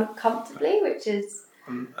kind of comfortably, which is...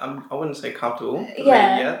 I wouldn't say comfortable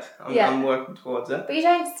yet. I'm working towards it. But you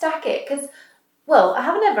don't stack it because, well, I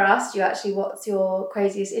haven't ever asked you actually what's your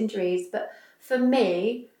craziest injuries, but for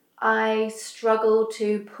me, I struggle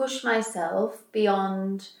to push myself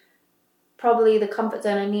beyond probably the comfort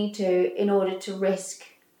zone I need to in order to risk.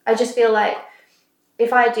 I just feel like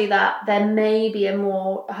if I do that, there may be a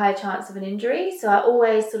high chance of an injury. So I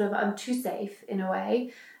always I'm too safe in a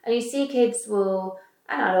way. And you see kids and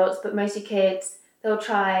adults, but mostly kids, they'll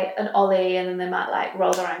try an ollie and then they might like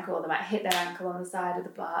roll their ankle, or they might hit their ankle on the side of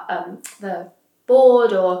the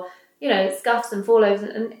board, or, scuffs and fall overs.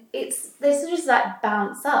 And they just like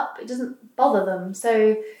bounce up. It doesn't bother them.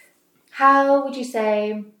 So how would you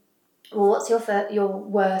say, well, what's your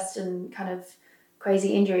worst and kind of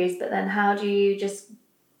crazy injuries, but then how do you just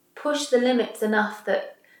push the limits enough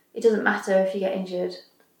that it doesn't matter if you get injured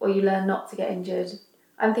or you learn not to get injured?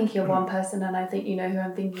 I'm thinking of one person, and I think you know who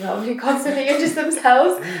I'm thinking of, who constantly injures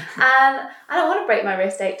themselves, and I don't want to break my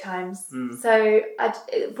wrist 8 times. So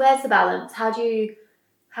where's the balance? How do you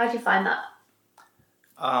find that?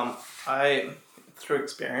 Through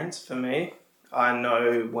experience, for me, I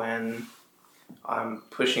know when I'm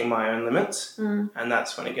pushing my own limits, and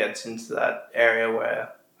that's when it gets into that area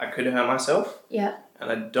where I could hurt myself. Yeah.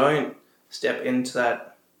 And I don't step into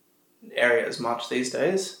that area as much these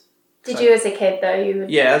days. Did you as a kid though? You would...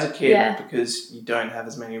 Yeah, as a kid, because you don't have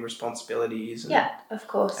as many responsibilities. And, of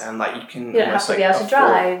course. And like you can you don't have to be able to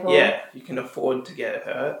drive. Or... Yeah, you can afford to get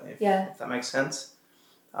hurt if that makes sense.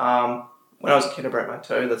 When I was a kid, I broke my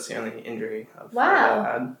toe. That's the only injury I've ever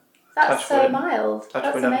had. That's so mild.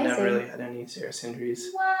 That's amazing. I've never really had any serious injuries.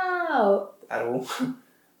 Wow. At all.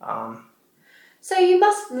 So you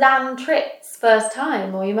must land tricks first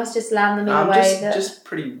time, or you must just land them in a way that... just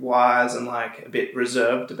pretty wise and like a bit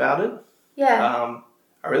reserved about it. Yeah.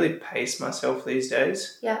 I really pace myself these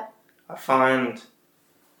days. Yeah. I find,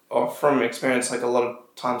 or from experience, like a lot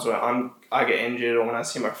of times where I get injured, or when I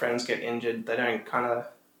see my friends get injured, they don't kind of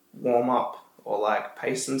warm up or like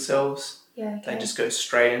pace themselves. Yeah. Okay. They just go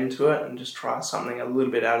straight into it and just try something a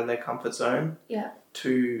little bit out of their comfort zone. Yeah.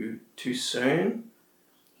 Too soon.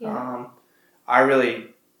 Yeah.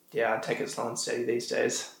 I take it slow and steady these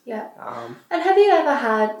days. Yeah. And have you ever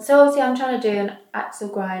had... So obviously I'm trying to do an axle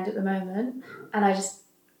grind at the moment, and I just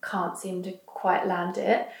can't seem to quite land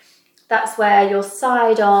it. That's where you're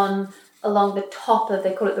side on along the top of...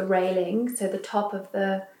 They call it the railing. So the top of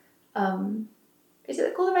the... is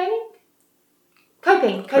it called the railing?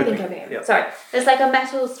 Coping. Yep. Sorry. There's like a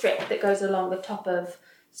metal strip that goes along the top of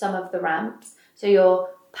some of the ramps. So you're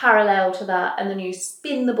parallel to that, and then you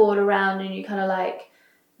spin the board around and you kind of like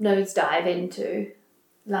nosedive into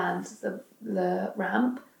land the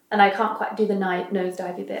ramp. And I can't quite do the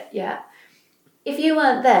nosedivey bit yet. If you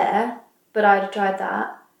weren't there, but I'd have tried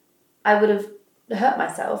that, I would have hurt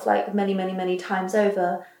myself like many, many, many times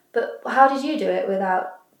over. But how did you do it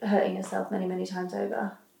without hurting yourself many, many times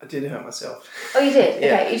over? I did hurt myself. Oh, you did?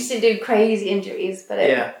 Yeah. Okay, you just didn't do crazy injuries, but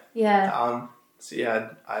Yeah. So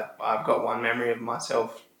yeah, I've got one memory of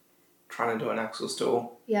myself trying to do an axle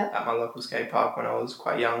stall at my local skate park when I was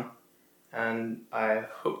quite young, and I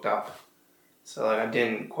hooked up. So like I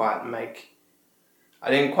didn't quite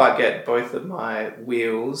get both of my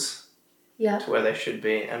wheels to where they should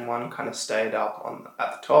be, and one kind of stayed up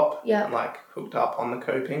at the top and like hooked up on the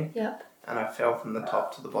coping. Yep. And I fell from the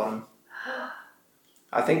top to the bottom.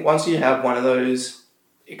 I think once you have one of those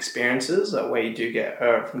experiences where you do get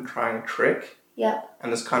hurt from trying a trick,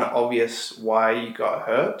 and it's kind of obvious why you got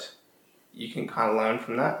hurt, you can kind of learn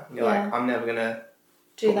from that. And you're like, I'm never going to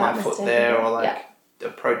put my foot there or like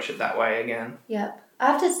approach it that way again. Yeah. I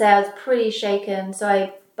have to say I was pretty shaken. So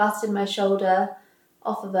I busted my shoulder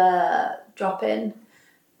off of a drop-in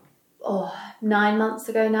 9 months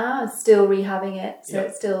ago now. I'm still rehabbing it, so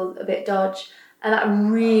it's still a bit dodge. And that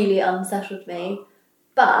really unsettled me.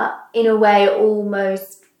 But in a way, it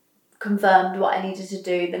almost confirmed what I needed to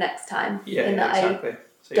do the next time. Yeah, exactly.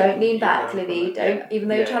 So don't lean back, Livy. Don't, even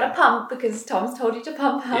though you're trying to pump, because Tom's told you to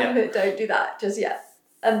pump out of it, don't do that just yet.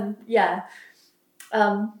 Maybe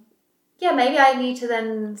I need to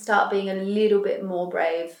then start being a little bit more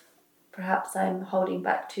brave. Perhaps I'm holding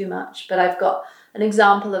back too much, but I've got an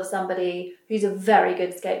example of somebody who's a very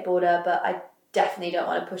good skateboarder, but I definitely don't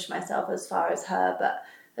want to push myself as far as her. But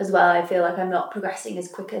as well, I feel like I'm not progressing as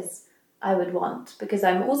quick as I would want, because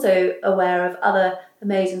I'm also aware of other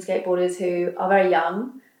amazing skateboarders who are very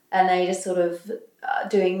young and they just sort of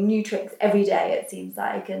doing new tricks every day, it seems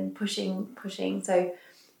like, and pushing. So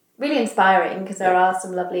really inspiring, because there are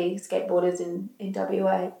some lovely skateboarders in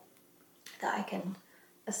WA that I can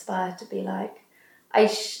aspire to be like.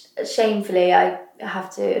 Shamefully, I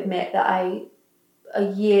have to admit that a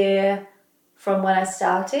year from when I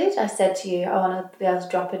started, I said to you, I want to be able to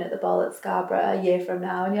drop in at the bowl at Scarborough a year from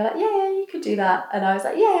now. And you're like, yeah, you could do that. And I was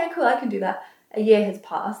like, yeah, cool, I can do that. A year has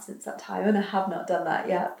passed since that time, and I have not done that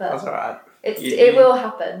yet. But that's all right. It will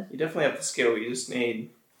happen. You definitely have the skill. You just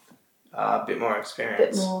need a bit more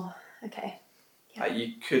experience. A bit more, okay. Yeah.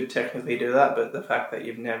 You could technically do that, but the fact that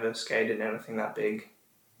you've never skated anything that big.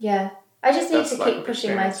 Yeah. I just need to keep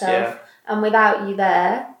pushing myself. Yeah. And without you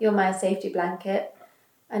there, you're my safety blanket.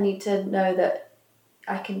 I need to know that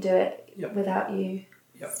I can do it without you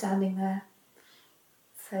standing there.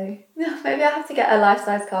 So maybe I have to get a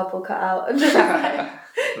life-size cardboard cut out and just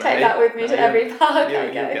take that with me to every park I go.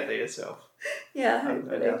 You'll get there yourself. Yeah, I have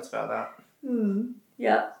no doubts about that.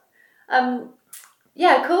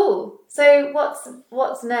 Yeah, cool. So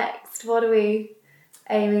what's next? What are we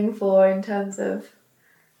aiming for in terms of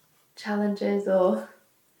challenges or...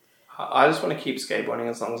 I just want to keep skateboarding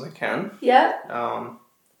as long as I can. Yeah.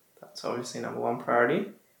 That's obviously number one priority.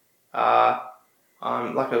 Like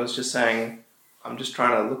I was just saying, I'm just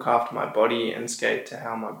trying to look after my body and skate to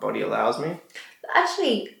how my body allows me.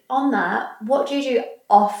 Actually, on that, what do you do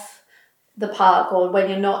off the park or when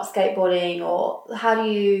you're not skateboarding, or how do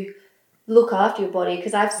you look after your body?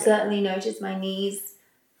 Because I've certainly noticed my knees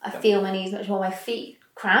I feel my knees much more. My feet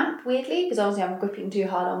cramp weirdly because obviously I'm gripping too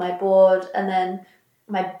hard on my board, and then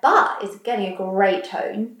my butt is getting a great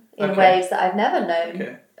tone in ways that I've never known.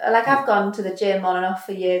 Okay. Like I've gone to the gym on and off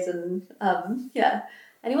for years, and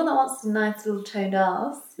anyone that wants a nice little toned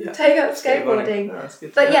ass, take up skateboarding. No, that's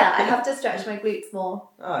good. But I have to stretch my glutes more.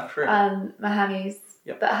 True. And my hammies.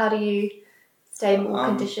 Yep. But how do you stay more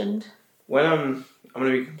conditioned? When I'm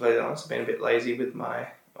going to be completely honest, I've been a bit lazy with my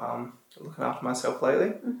looking after myself lately.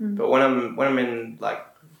 Mm-hmm. But when I'm in like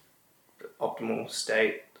optimal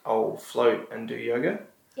state, I'll float and do yoga.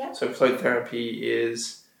 Yeah. So float therapy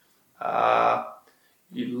is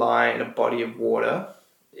you lie in a body of water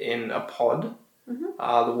in a pod.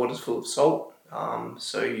 Mm-hmm. The water's full of salt,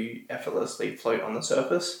 so you effortlessly float on the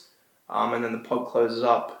surface, and then the pod closes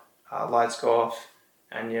up, lights go off,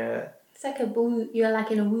 and it's like you're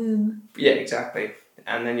like in a womb. Yeah, exactly.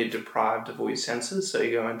 And then you're deprived of all your senses, so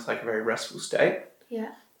you go into like a very restful state.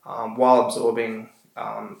 Yeah. While absorbing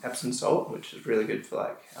Epsom salt, which is really good for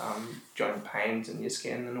like joint pains in your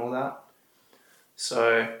skin and all that.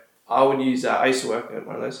 So I would use that. I used to work at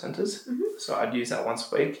one of those centres, so I'd use that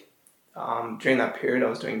once a week. During that period, I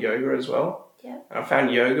was doing yoga as well. Yeah. And I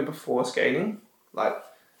found yoga before skating. Like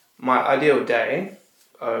my ideal day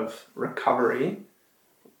of recovery,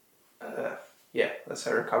 let's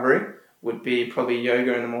say recovery, would be probably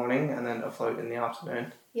yoga in the morning and then a float in the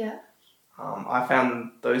afternoon. Yeah. I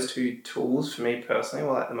found those two tools for me personally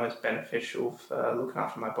were like the most beneficial for looking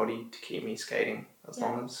after my body to keep me skating as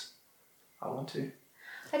long as I want to.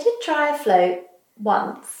 I did try a float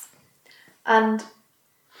once, and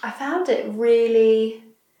I found it really,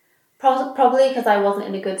 probably because I wasn't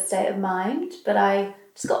in a good state of mind, but I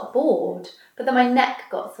just got bored. But then my neck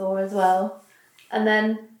got sore as well, and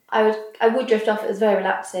then I would drift off. It was very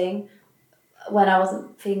relaxing when I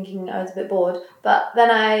wasn't thinking I was a bit bored. But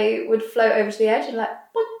then I would float over to the edge and like,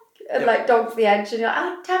 boink, and like donk to the edge, and you're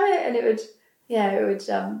like, damn it, and it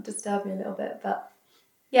would disturb me a little bit. But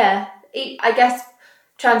I guess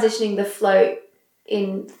transitioning the float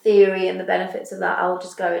in theory and the benefits of that, I'll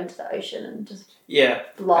just go into the ocean and just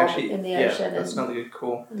blob in the ocean. That's another good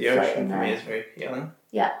call. The ocean for me is very appealing.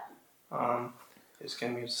 Yeah. It's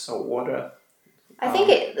getting me salt water. I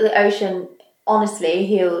think the ocean honestly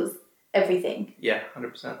heals everything. Yeah,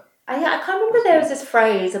 100%. I can't remember there was this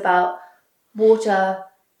phrase about water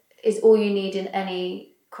is all you need in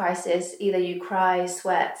any crisis. Either you cry,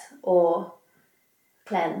 sweat, or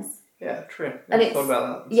cleanse. Yeah, true. And I've thought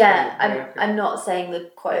about that. I'm not saying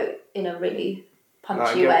the quote in a really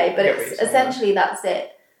punchy way, but it's essentially that's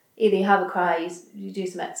it. Either you have a cry, you do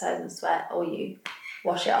some exercise and sweat, or you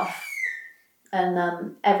wash it off.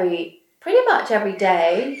 And pretty much every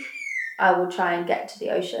day, I will try and get to the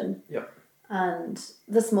ocean. Yep. And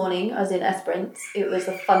this morning, I was in Esperance. It was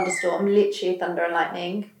a thunderstorm, literally thunder and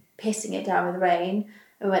lightning, pissing it down with rain.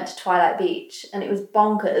 We went to Twilight Beach and it was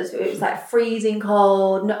bonkers. It was like freezing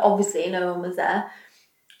cold. Obviously, no one was there.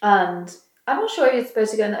 And I'm not sure you're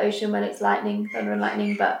supposed to go in the ocean when it's thunder and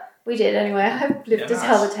lightning, but we did anyway. I've lived to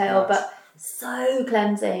tell the tale, but so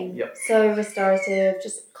cleansing, so restorative,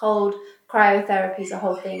 just cold. Cryotherapy is a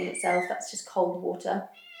whole thing in itself. That's just cold water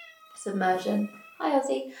submersion. Hi,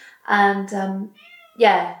 Ozzy. And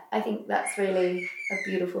I think that's really a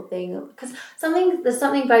beautiful thing because there's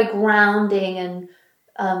something very grounding and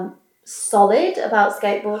solid about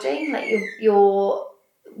skateboarding, like your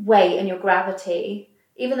weight and your gravity.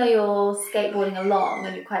 Even though you're skateboarding along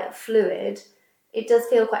and you're quite fluid, it does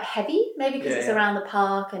feel quite heavy, maybe because it's around the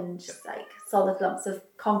park and just like solid lumps of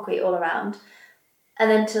concrete all around. And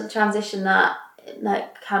then to transition that,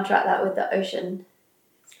 like counteract that with the ocean,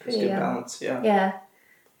 it's pretty good balance.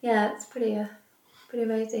 It's pretty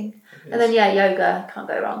amazing. And then yoga, can't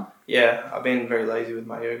go wrong. Yeah, I've been very lazy with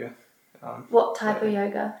my yoga. What type of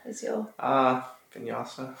yoga is your?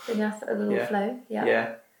 Vinyasa. Vinyasa, a little flow.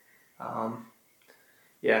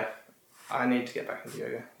 Yeah. I need to get back into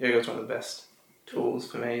yoga. Yoga is one of the best tools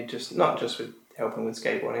for me. Not just with helping with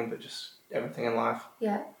skateboarding, but just everything in life.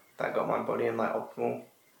 Yeah. That got my body in like optimal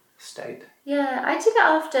state. Yeah, I did it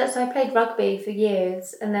after. So I played rugby for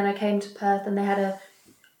years, and then I came to Perth, and they had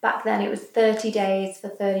back then it was 30 days for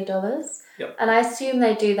 $30. Yep. And I assume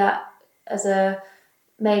they do that as a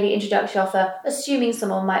maybe introductory offer, assuming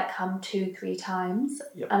someone might come 2-3 times.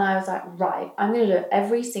 Yep. And I was like, right, I'm going to do it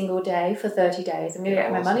every single day for 30 days. I'm going to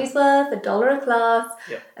get my money's worth, $1 a class,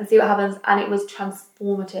 and see what happens. And it was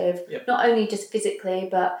transformative, not only just physically,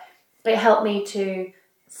 but it helped me to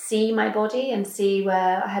see my body and see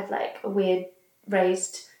where I had like a weird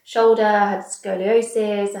raised shoulder, I had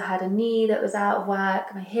scoliosis, I had a knee that was out of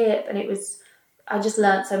whack, my hip, and I just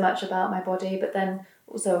learned so much about my body, but then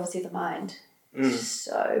also obviously the mind. It's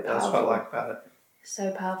so powerful. That's what I like about it.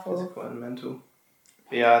 So powerful. Physical and mental.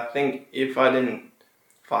 But yeah, I think if I didn't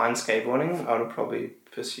find skateboarding, I would have probably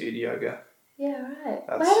pursued yoga. Yeah, right.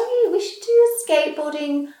 We should do a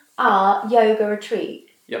skateboarding art yoga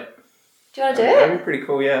retreat. Yep. Do you want to do it? That'd be pretty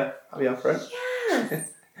cool, yeah. I'll be up for it.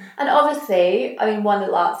 Yes. And obviously, I mean, one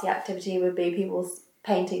little artsy activity would be people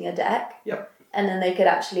painting a deck. Yep. And then they could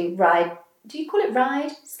actually ride. Do you call it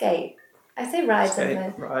ride? Skate. I say ride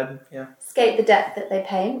sometimes. Ride, yeah. Skate the deck that they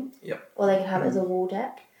paint. Yep. Or they could have it as a wall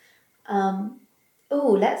deck.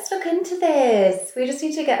 Oh, let's look into this. We just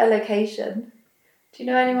need to get a location. Do you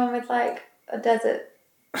know anyone with like a desert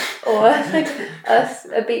or like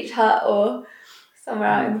a beach hut or somewhere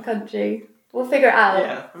out in the country? We'll figure it out.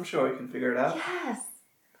 Yeah, I'm sure we can figure it out. Yes.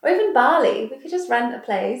 Or even Bali. We could just rent a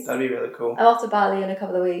place. That'd be really cool. I'm off to Bali in a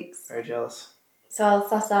couple of weeks. Very jealous. So I'll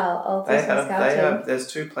suss out. I'll do some scouting. There's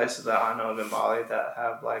 2 places that I know of in Bali that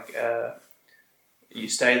have like you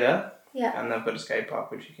stay there. Yeah. And they've got a skate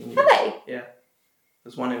park which you can use. Have they? Yeah.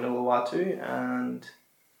 There's one in Uluwatu and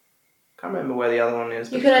I can't remember where the other one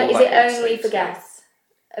is. Is it only for guests?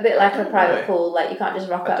 A bit like a private pool, like you can't just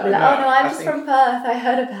rock up and be like, oh no, I'm just from Perth, I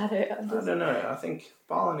heard about it. I don't know. I think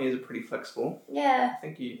Bali is pretty flexible. Yeah. I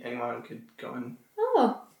think anyone could go and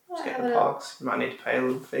skate the parks. You might need to pay a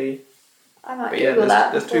little fee. I might Google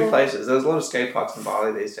that. There's 2 places. There's a lot of skate parks in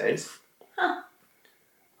Bali these days. Huh.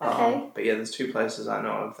 Okay. But yeah, there's 2 places I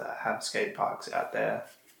know of that have skate parks at their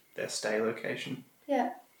stay location.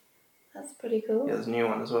 Yeah. That's pretty cool. Yeah, there's a new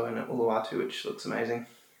one as well in Uluwatu, which looks amazing.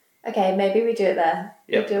 Okay, maybe we do it there.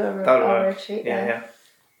 Yep, we do a retreat there.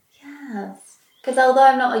 Yeah. Yes. Because although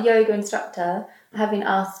I'm not a yoga instructor, I have been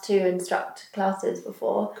asked to instruct classes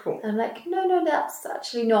before. Cool. And I'm like, no, that's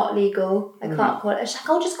actually not legal. I can't call it. She's like,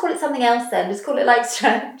 I'll just call it something else then. Just call it like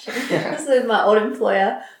stretch. This is my old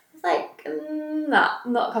employer. I was like, nah,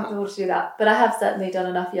 I'm not comfortable to do that. But I have certainly done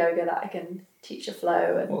enough yoga that I can teach a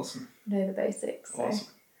flow and know the basics. So. Awesome.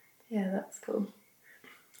 Yeah, that's cool.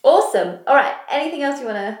 Awesome. All right. Anything else you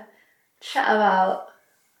want to chat about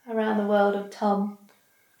around the world of Tom?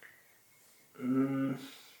 I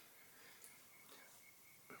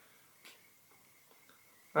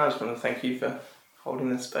just want to thank you for holding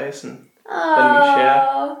this space and letting me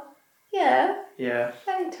share. Yeah. Yeah.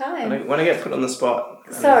 Anytime. When I get put on the spot.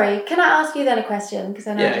 Sorry, can I ask you then a question? Because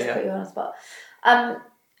I know I just put you on the spot.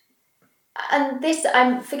 And this,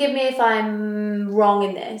 forgive me if I'm wrong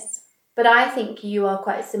in this, but I think you are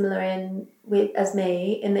quite similar as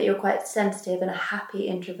me in that you're quite sensitive and a happy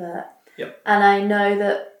introvert. Yep. And I know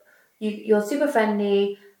that you're super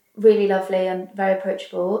friendly, really lovely and very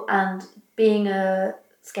approachable, and being a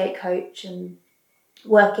skate coach and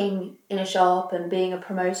working in a shop and being a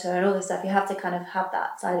promoter and all this stuff, you have to kind of have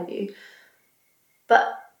that side of you.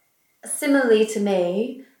 But similarly to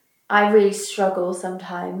me, I really struggle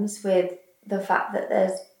sometimes with the fact that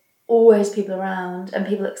there's always people around and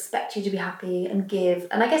people expect you to be happy and give.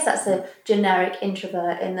 And I guess that's a generic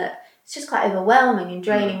introvert in that it's just quite overwhelming and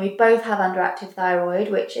draining. We both have underactive thyroid,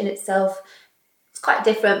 which in itself is quite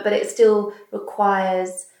different, but it still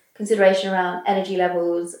requires consideration around energy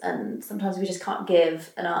levels, and sometimes we just can't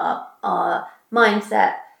give, and our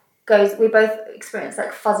mindset goes, we both experience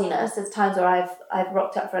like fuzziness. There's times where I've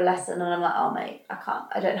rocked up for a lesson and I'm like, oh mate,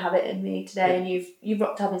 I don't have it in me today. And you've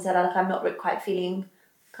rocked up and said, like, I'm not quite feeling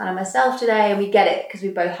kind of myself today, and we get it because we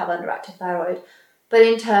both have underactive thyroid. But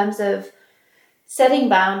in terms of setting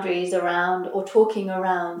boundaries around or talking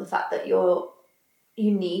around the fact that you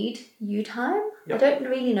need you time, I don't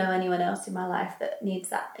really know anyone else in my life that needs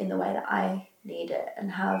that in the way that I need it.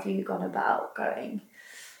 And how have you gone about going,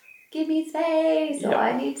 give me space, or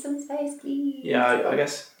I need some space, please? Yeah, I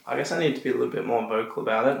guess I need to be a little bit more vocal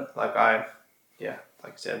about it. Like I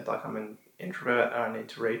said, like I'm an introvert and I need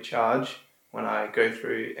to recharge when I go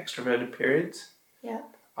through extroverted periods. Yeah.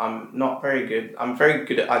 I'm very good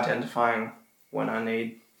at identifying when I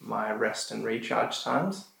need my rest and recharge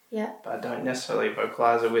times. Yeah. But I don't necessarily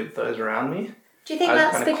vocalize it with those around me. Do you think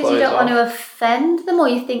that's because you don't want to offend them, or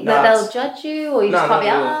you think that they'll judge you, or you just can't be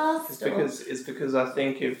asked? It's because I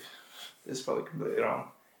think this is probably completely wrong.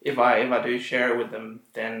 If I do share it with them,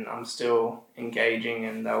 then I'm still engaging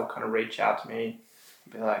and they'll kind of reach out to me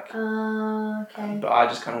and be like, okay. But I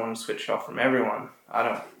just kind of want to switch off from everyone. I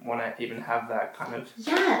don't want to even have that kind of...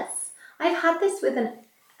 Yes. I've had this with an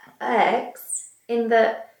ex in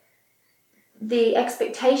that the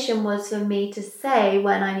expectation was for me to say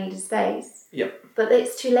when I needed space. Yep. But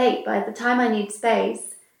it's too late. By the time I need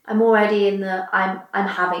space, I'm already in the I'm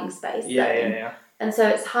having space. Yeah. And so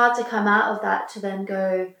it's hard to come out of that to then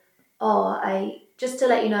go, oh, I just to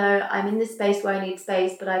let you know, I'm in this space where I need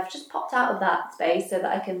space, but I've just popped out of that space so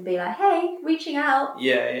that I can be like, hey, reaching out.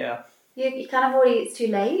 Yeah. You kind of already, it's too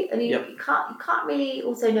late, and you Yep. you can't really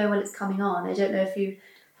also know when it's coming on. I don't know if you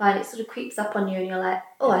find it sort of creeps up on you, and you're like,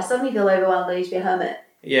 oh, I suddenly feel overwhelmed. I need to be a hermit.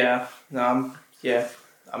 Yeah. No,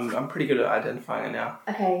 I'm pretty good at identifying it now.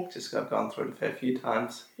 Okay. Just 'cause I've gone through it a fair few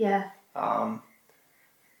times. Yeah.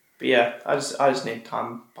 But yeah, I just need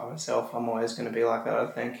time by myself. I'm always going to be like that, I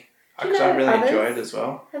think. Do you Because know I really others? enjoy it as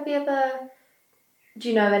well. Do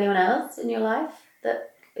you know of anyone else in your life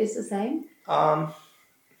that is the same?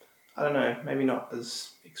 I don't know, maybe not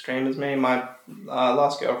as extreme as me. My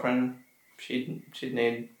last girlfriend, she'd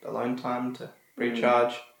need alone time to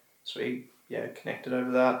recharge, so we connected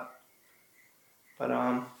over that. But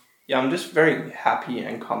I'm just very happy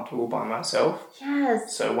and comfortable by myself.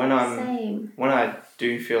 Yes. So when same. when I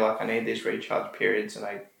do feel like I need these recharge periods and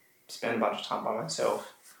I spend a bunch of time by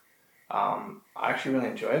myself, I actually really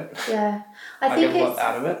enjoy it. Yeah, I think get a lot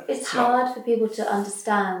out of it. It's hard for people to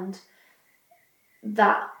understand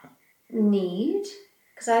that need,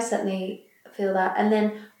 because I certainly feel that. And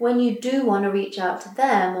then when you do want to reach out to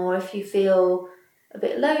them, or if you feel a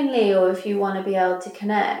bit lonely, or if you want to be able to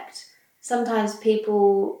connect, sometimes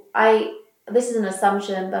people, this is an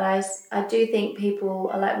assumption, but I do think people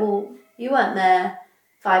are like, well, you weren't there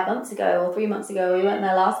 5 months ago or 3 months ago, or you weren't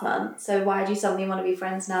there last month, so why do you suddenly want to be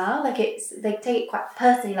friends now? Like, they take it quite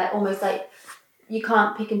personally, like almost like you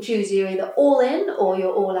can't pick and choose. You're either all in or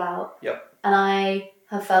you're all out. Yep. And I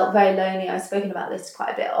have felt very lonely. I've spoken about this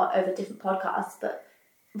quite a bit over different podcasts, but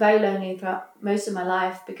very lonely throughout most of my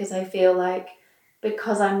life, because I feel like,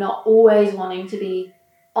 because I'm not always wanting to be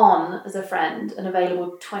on as a friend and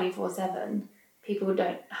available 24/7, people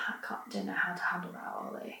don't know how to handle that,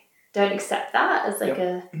 or they don't accept that as like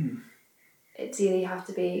it's either you have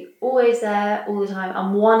to be always there all the time,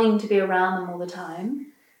 I'm wanting to be around them all the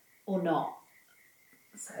time, or not.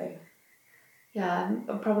 So yeah,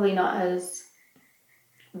 I'm probably not as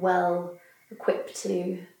well equipped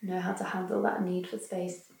to know how to handle that need for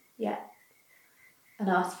space yet, and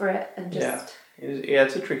ask for it, and just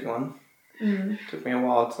it's a tricky one. It took me a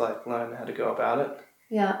while to learn how to go about it.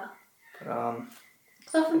 Yeah. But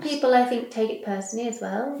because often people, I think, take it personally as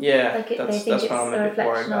well. Yeah, they think that's it's what I'm a a bit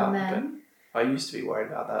worried reflection on about. them. I used to be worried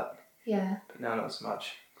about that. Yeah. But now not so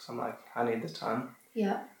much. Because I'm like, I need this time.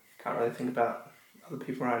 Yeah. Can't really think about other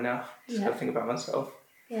people right now. Just got to think about myself.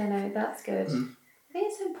 Yeah, no, that's good. I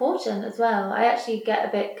think it's important as well. I actually get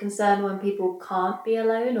a bit concerned when people can't be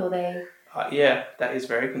alone, or they... yeah, that is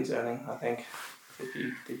very concerning, I think. If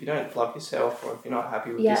you don't love yourself, or if you're not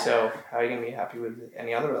happy with yourself, how are you going to be happy with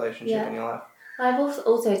any other relationship in your life? I've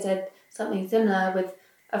also said something similar with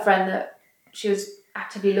a friend, that she was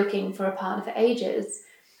actively looking for a partner for ages.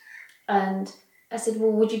 And I said,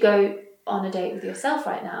 well, would you go on a date with yourself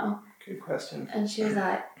right now? Good question. And she was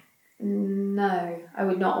like, no, I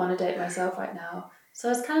would not want to date myself right now. So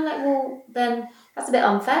I was kind of like, well, then that's a bit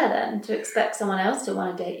unfair then, to expect someone else to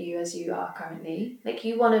want to date you as you are currently. Like,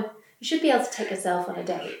 you should be able to take yourself on a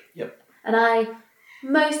date. Yep. And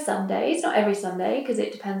most Sundays, not every Sunday, because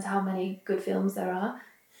it depends how many good films there are,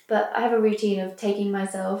 but I have a routine of taking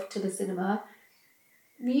myself to the cinema,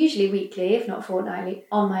 usually weekly, if not fortnightly,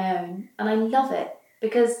 on my own. And I love it,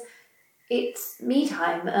 because it's me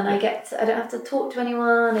time, and I don't have to talk to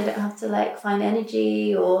anyone, I don't have to find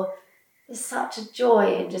energy, or there's such a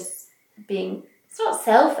joy in just being, it's not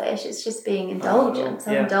selfish, it's just being indulgent,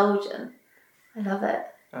 self-indulgent. I love it.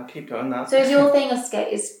 I'll keep doing that. So is your thing a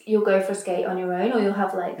skate, you'll go for a skate on your own, or you'll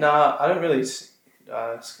have No, I don't really,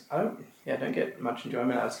 I don't get much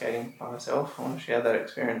enjoyment out of skating by myself. I want to share that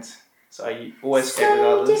experience. So I always skate with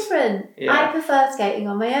others. So different. Yeah. I prefer skating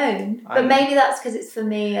on my own, but maybe that's because it's for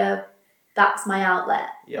me, that's my outlet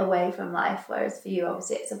away from life, whereas for you,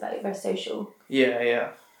 obviously, it's a very, very social.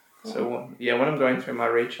 Yeah. So, when I'm going through my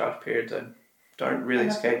recharge periods, I don't really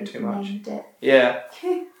skate too much. Yeah.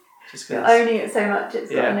 Just you're owning it so much,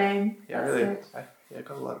 it's got a name. Yeah, that's really.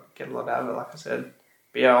 Get a lot out of it, like I said.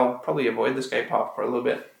 But I'll probably avoid the skate park for a little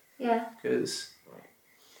bit. Yeah. Because,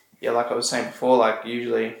 like I was saying before,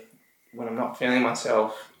 usually when I'm not feeling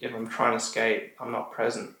myself, if I'm trying to skate, I'm not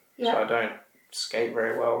present. Yeah. So I don't skate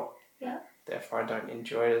very well. Yeah. Therefore, I don't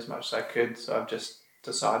enjoy it as much as I could. So I've just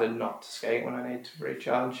decided not to skate when I need to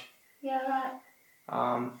recharge. Yeah,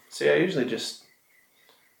 right. So I usually just,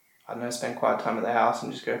 I don't know, spend quiet time at the house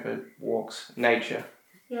and just go for walks. Nature.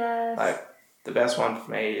 Yes. The best one for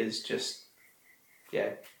me is just,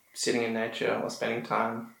 sitting in nature or spending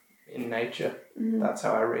time in nature. Mm-hmm. That's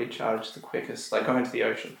how I recharge the quickest. Going to the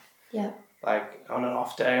ocean. Yeah. On an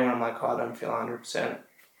off day when I'm I don't feel 100%,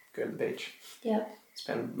 go to the beach. Yeah.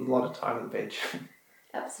 Spend a lot of time at the beach.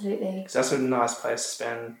 Absolutely. Because that's a nice place to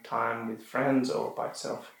spend time with friends or by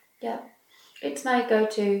yourself. Yeah. It's my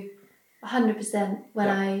go-to 100% when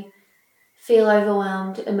I feel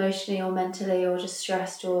overwhelmed emotionally or mentally or just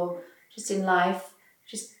stressed or just in life,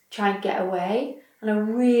 just try and get away. And I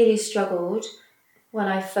really struggled when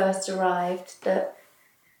I first arrived that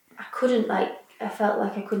I felt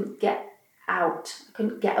like I couldn't get out. I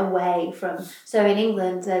couldn't get away from. So in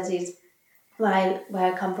England, there's these, where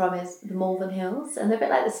I come from is the Malvern Hills, and they're a bit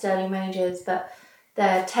like the Stirling Ranges, but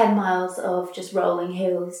they're 10 miles of just rolling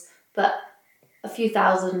hills, but a few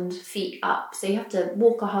thousand feet up. So you have to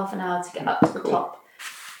walk a half an hour to get up to the top,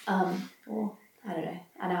 or I don't know,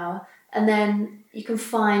 an hour. And then you can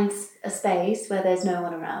find a space where there's no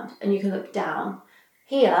one around and you can look down.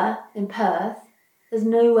 Here in Perth, there's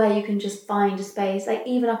nowhere you can just find a space, like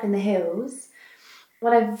even up in the hills.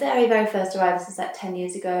 When I very, very first arrived, this was like 10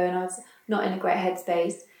 years ago, and I was not in a great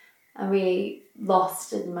headspace. I'm really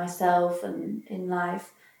lost in myself and in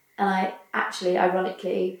life. And I actually,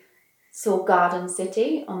 ironically, saw Garden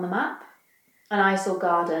City on the map. And I saw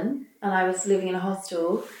Garden, and I was living in a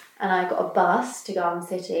hostel, and I got a bus to Garden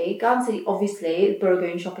City. Garden City, obviously,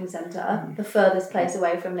 Burragoon Shopping Centre, the furthest place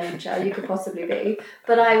away from nature you could possibly be.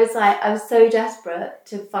 But I was so desperate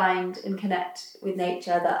to find and connect with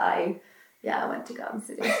nature that I went to Garden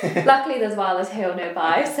City. Luckily, there's Wireless Hill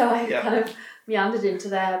nearby, so I kind of meandered into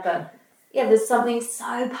there. But yeah, there's something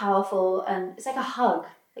so powerful, and it's like a hug.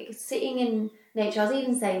 Like sitting in nature. I was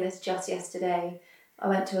even saying this just yesterday. I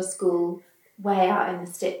went to a school way out in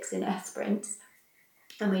the sticks in Esperance,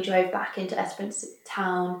 and we drove back into Esperance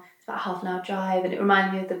town. It's about a half an hour drive, and it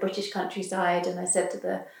reminded me of the British countryside. And I said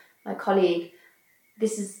to my colleague,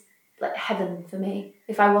 this is like heaven for me.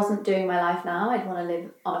 If I wasn't doing my life now, I'd want to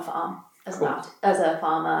live on a farm as a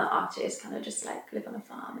farmer, artist, kind of just like live on a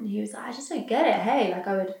farm. And he was like, I just don't get it. Hey, like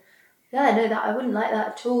I wouldn't like that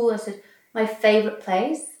at all. I said, my favourite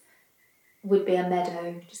place would be a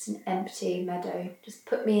meadow, just an empty meadow. Just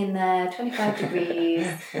put me in there, 25 degrees,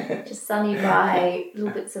 just sunny, bright,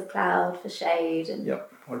 little bits of cloud for shade. And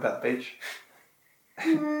What about the beach?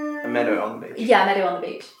 A meadow on the beach. Yeah, a meadow on the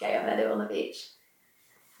beach. Yeah, a meadow on the beach.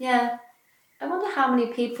 Yeah. I wonder how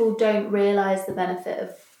many people don't realise the benefit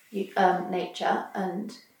of nature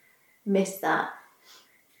and miss that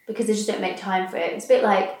because they just don't make time for it. It's a bit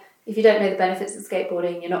like if you don't know the benefits of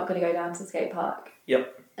skateboarding, you're not going to go down to the skate park.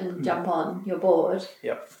 And jump on, you're bored.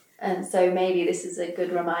 And so maybe this is a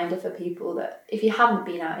good reminder for people that if you haven't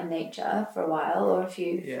been out in nature for a while, or if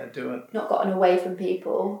you've do it. Not gotten away from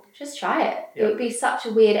people, just try it. It would be such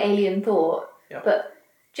a weird alien thought. But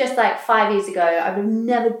just like 5 years ago, I would have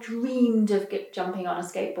never dreamed of jumping on a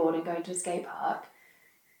skateboard and going to a skate park.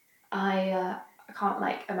 I can't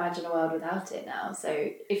like imagine a world without it now. So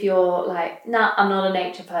if you're like, nah, I'm not a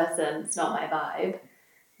nature person, it's not my vibe,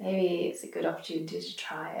 maybe it's a good opportunity to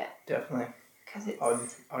try it. Definitely. Because it's...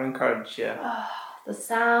 I would encourage, the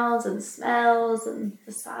sounds and the smells and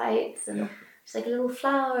the sights and just like a little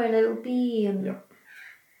flower and a little bee and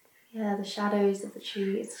the shadows of the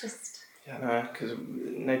tree. It's just... Yeah, no, because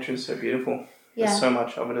nature is so beautiful. There's so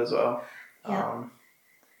much of it as well.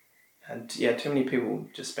 And too many people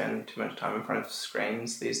just spend too much time in front of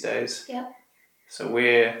screens these days. So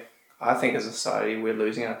I think as a society, we're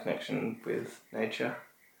losing our connection with nature.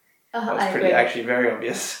 It's actually very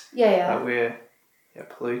obvious. That we're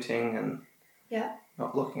polluting and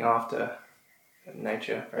not looking after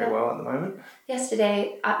nature very well at the moment.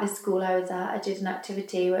 Yesterday at this school I was at, I did an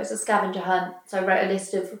activity where it's a scavenger hunt. So I wrote a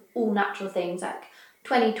list of all natural things, like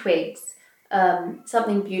 20 twigs,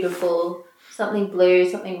 something beautiful, something blue,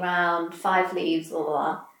 something round, 5 leaves, blah, blah,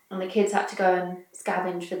 blah. And the kids had to go and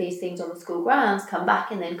scavenge for these things on the school grounds, come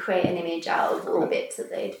back and then create an image out of all the bits that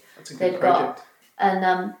they'd got.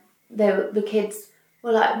 And the kids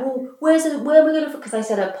were like, well, where are we going to... Because I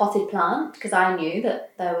said a potted plant, because I knew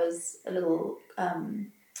that there was a little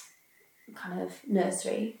kind of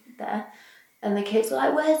nursery there. And the kids were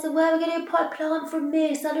like, where are we going to do a potted plant from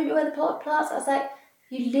this? I don't know where the potted plants are. I was like,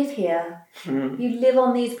 you live here. You live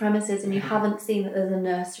on these premises and you haven't seen that there's a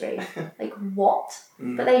nursery. Like, what?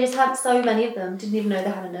 But they just had so many of them, didn't even know they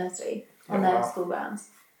had a nursery on their school grounds.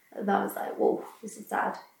 And I was like, whoa, this is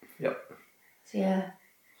sad. So yeah,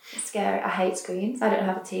 it's scary. I hate screens. I don't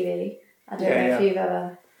have a TV. I don't know if you've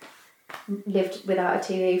ever lived without a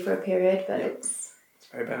TV for a period, but it's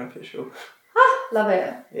very beneficial. Love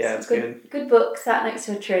it. Yeah, it's good. Good book sat next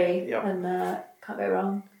to a tree and can't go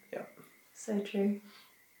wrong. So true.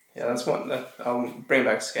 Yeah, that's what I'll bring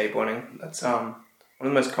back skateboarding. That's one of the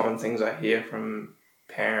most common things I hear from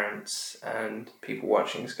parents and people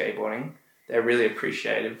watching skateboarding. they're really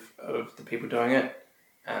appreciative of the people doing it,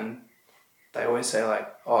 and they always say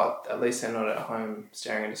like, oh, at least they're not at home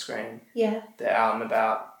staring at a screen. Yeah. They're out and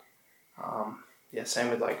about. Same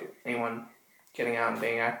with like anyone getting out and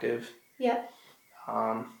being active. Yeah.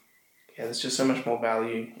 There's just so much more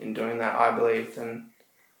value in doing that, I believe, than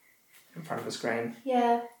in front of a screen.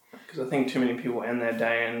 Yeah. Because I think too many people end their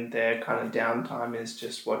day and their kind of downtime is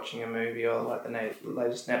just watching a movie or like the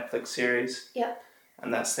latest Netflix series. Yeah.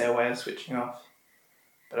 And that's their way of switching off.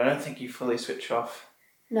 But I don't think you fully switch off.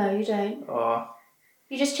 No, you don't. Or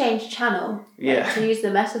you just change channel. Yeah. Like, to use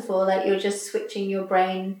the metaphor, like you're just switching your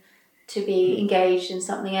brain to be engaged in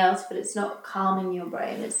something else, but it's not calming your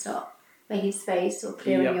brain. It's not making space or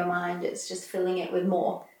clearing your mind. It's just filling it with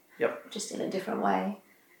more. Yep. Just in a different way.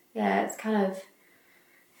 Yeah, it's kind of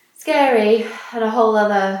scary, and a whole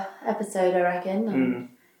other episode, I reckon, on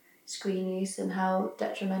screen use and how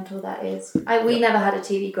detrimental that is. We never had a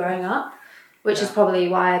TV growing up, which is probably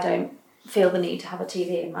why I don't feel the need to have a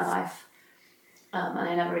TV in my life. And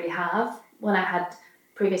I never really have. When I had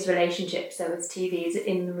previous relationships, there was TVs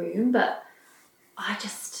in the room, but I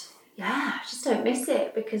just don't miss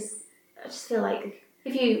it, because I just feel like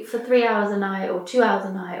if you, for 3 hours a night or 2 hours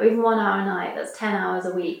a night or even 1 hour a night, that's 10 hours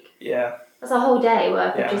a week. Yeah. That's a whole day where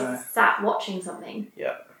I could just sat watching something.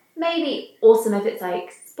 Yeah. Maybe awesome if it's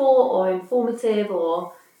like sport or informative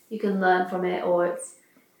or you can learn from it, or it's,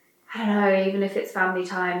 I don't know, even if it's family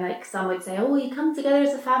time, like some would say, oh, you come together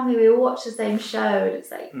as a family, we all watch the same show, and it's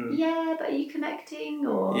like, yeah, but are you connecting?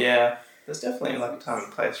 Or yeah, there's definitely like a time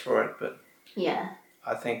and place for it, but yeah,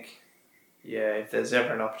 I think, if there's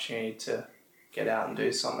ever an opportunity to get out and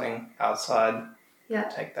do something outside,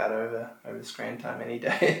 take that over the screen time any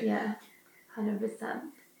day. Yeah, 100%.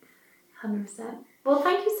 Well,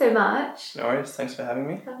 thank you so much. No worries, thanks for having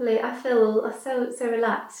me. Lovely. I feel so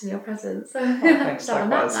relaxed in your presence. So thanks,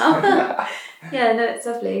 likewise. now. Yeah, no, it's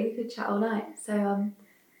lovely. We could chat all night. So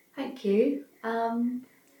thank you. I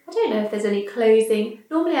don't know if there's any closing.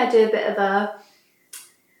 Normally I do a bit of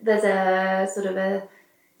there's a sort of a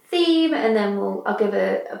theme, and then I'll give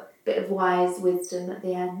a bit of wise wisdom at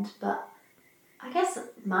the end. But I guess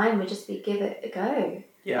mine would just be give it a go.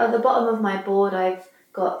 Yeah. At the bottom of my board I've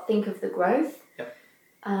got think of the growth. Yep.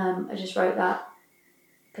 I just wrote that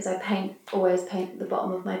because I always paint the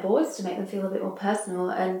bottom of my boards to make them feel a bit more personal.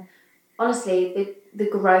 And honestly, the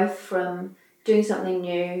growth from doing something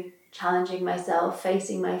new, challenging myself,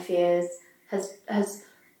 facing my fears has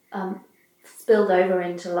spilled over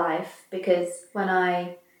into life. Because when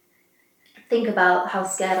I think about how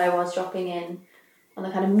scared I was dropping in on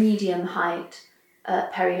the kind of medium height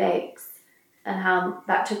at Perry Lakes, and how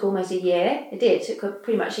that took almost a year. It took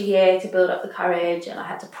pretty much a year to build up the courage, and I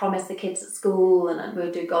had to promise the kids at school, and we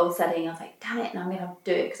would do goal setting. I was like, damn it, now I'm going to have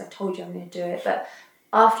to do it because I've told you I'm going to do it. But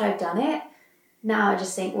after I've done it, now I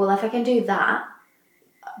just think, well, if I can do that,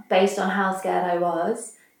 based on how scared I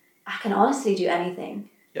was, I can honestly do anything.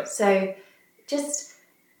 Yep. So just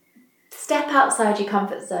step outside your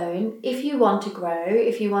comfort zone. If you want to grow,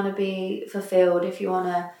 if you want to be fulfilled, if you want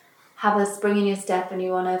to have a spring in your step and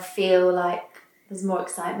you want to feel like there's more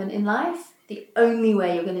excitement in life, the only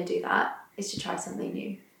way you're going to do that is to try something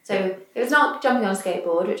new. So if it's not jumping on a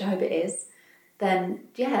skateboard, which I hope it is, then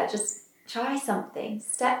just try something.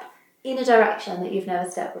 Step in a direction that you've never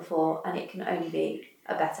stepped before, and it can only be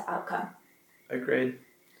a better outcome. Agreed.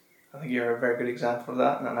 I think you're a very good example of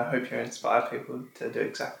that, and I hope you inspire people to do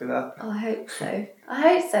exactly that. Oh, I hope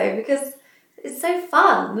so, because it's so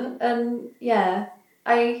fun. And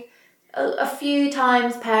a few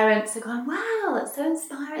times parents are going, wow, that's so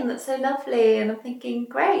inspiring, that's so lovely, and I'm thinking,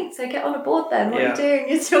 great, so get on a board then. What are you doing?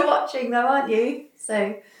 You're still watching though, aren't you?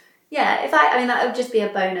 So that would just be a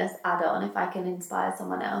bonus add-on if I can inspire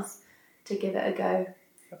someone else to give it a go.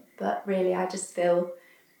 But really, I just feel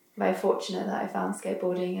very fortunate that I found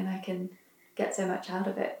skateboarding and I can get so much out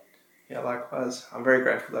of it. Yeah, likewise. I'm very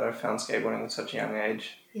grateful that I found skateboarding at such a young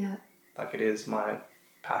age. Yeah. Like, it is my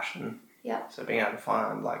passion. Yeah. So being able to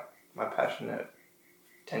find like my passion at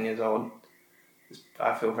 10 years old,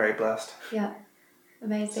 I feel very blessed. Yeah.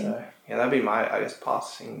 Amazing. So that'd be my, I guess,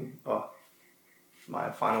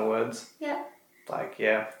 my final words. Yeah. Like,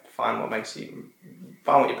 find what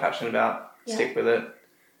you're passionate about, stick with it,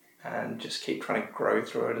 and just keep trying to grow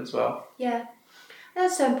through it as well. Yeah.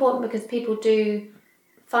 That's so important, because people do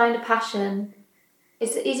find a passion.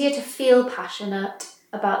 It's easier to feel passionate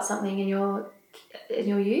about something in your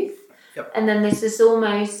youth. Yep. And then there's this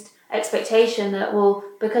almost expectation that, well,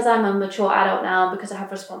 because I'm a mature adult now, because I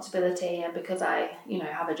have responsibility, and because I,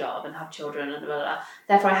 have a job and have children and blah, blah, blah,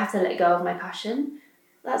 therefore I have to let go of my passion.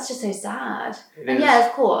 That's just so sad.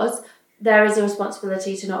 Of course, there is a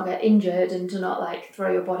responsibility to not get injured and to not like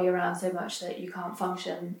throw your body around so much that you can't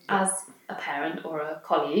function as a parent or a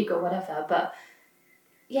colleague or whatever. But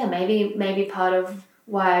yeah, maybe part of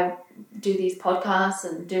why I do these podcasts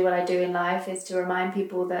and do what I do in life is to remind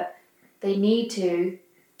people that they need to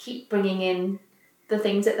keep bringing in the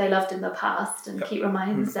things that they loved in the past and keep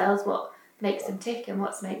reminding themselves what makes them tick and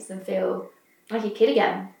what makes them feel like a kid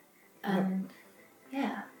again. And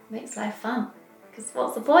makes life fun. Because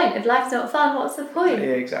what's the point? If life's not fun, what's the point? Yeah,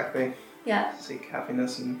 exactly. Yeah. Seek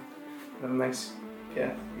happiness and whatever makes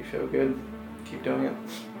you feel good, keep doing it.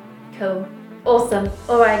 Cool. Awesome.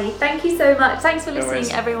 Alrighty. Thank you so much. Thanks for listening, worries.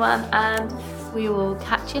 everyone, and we will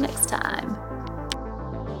catch you next time.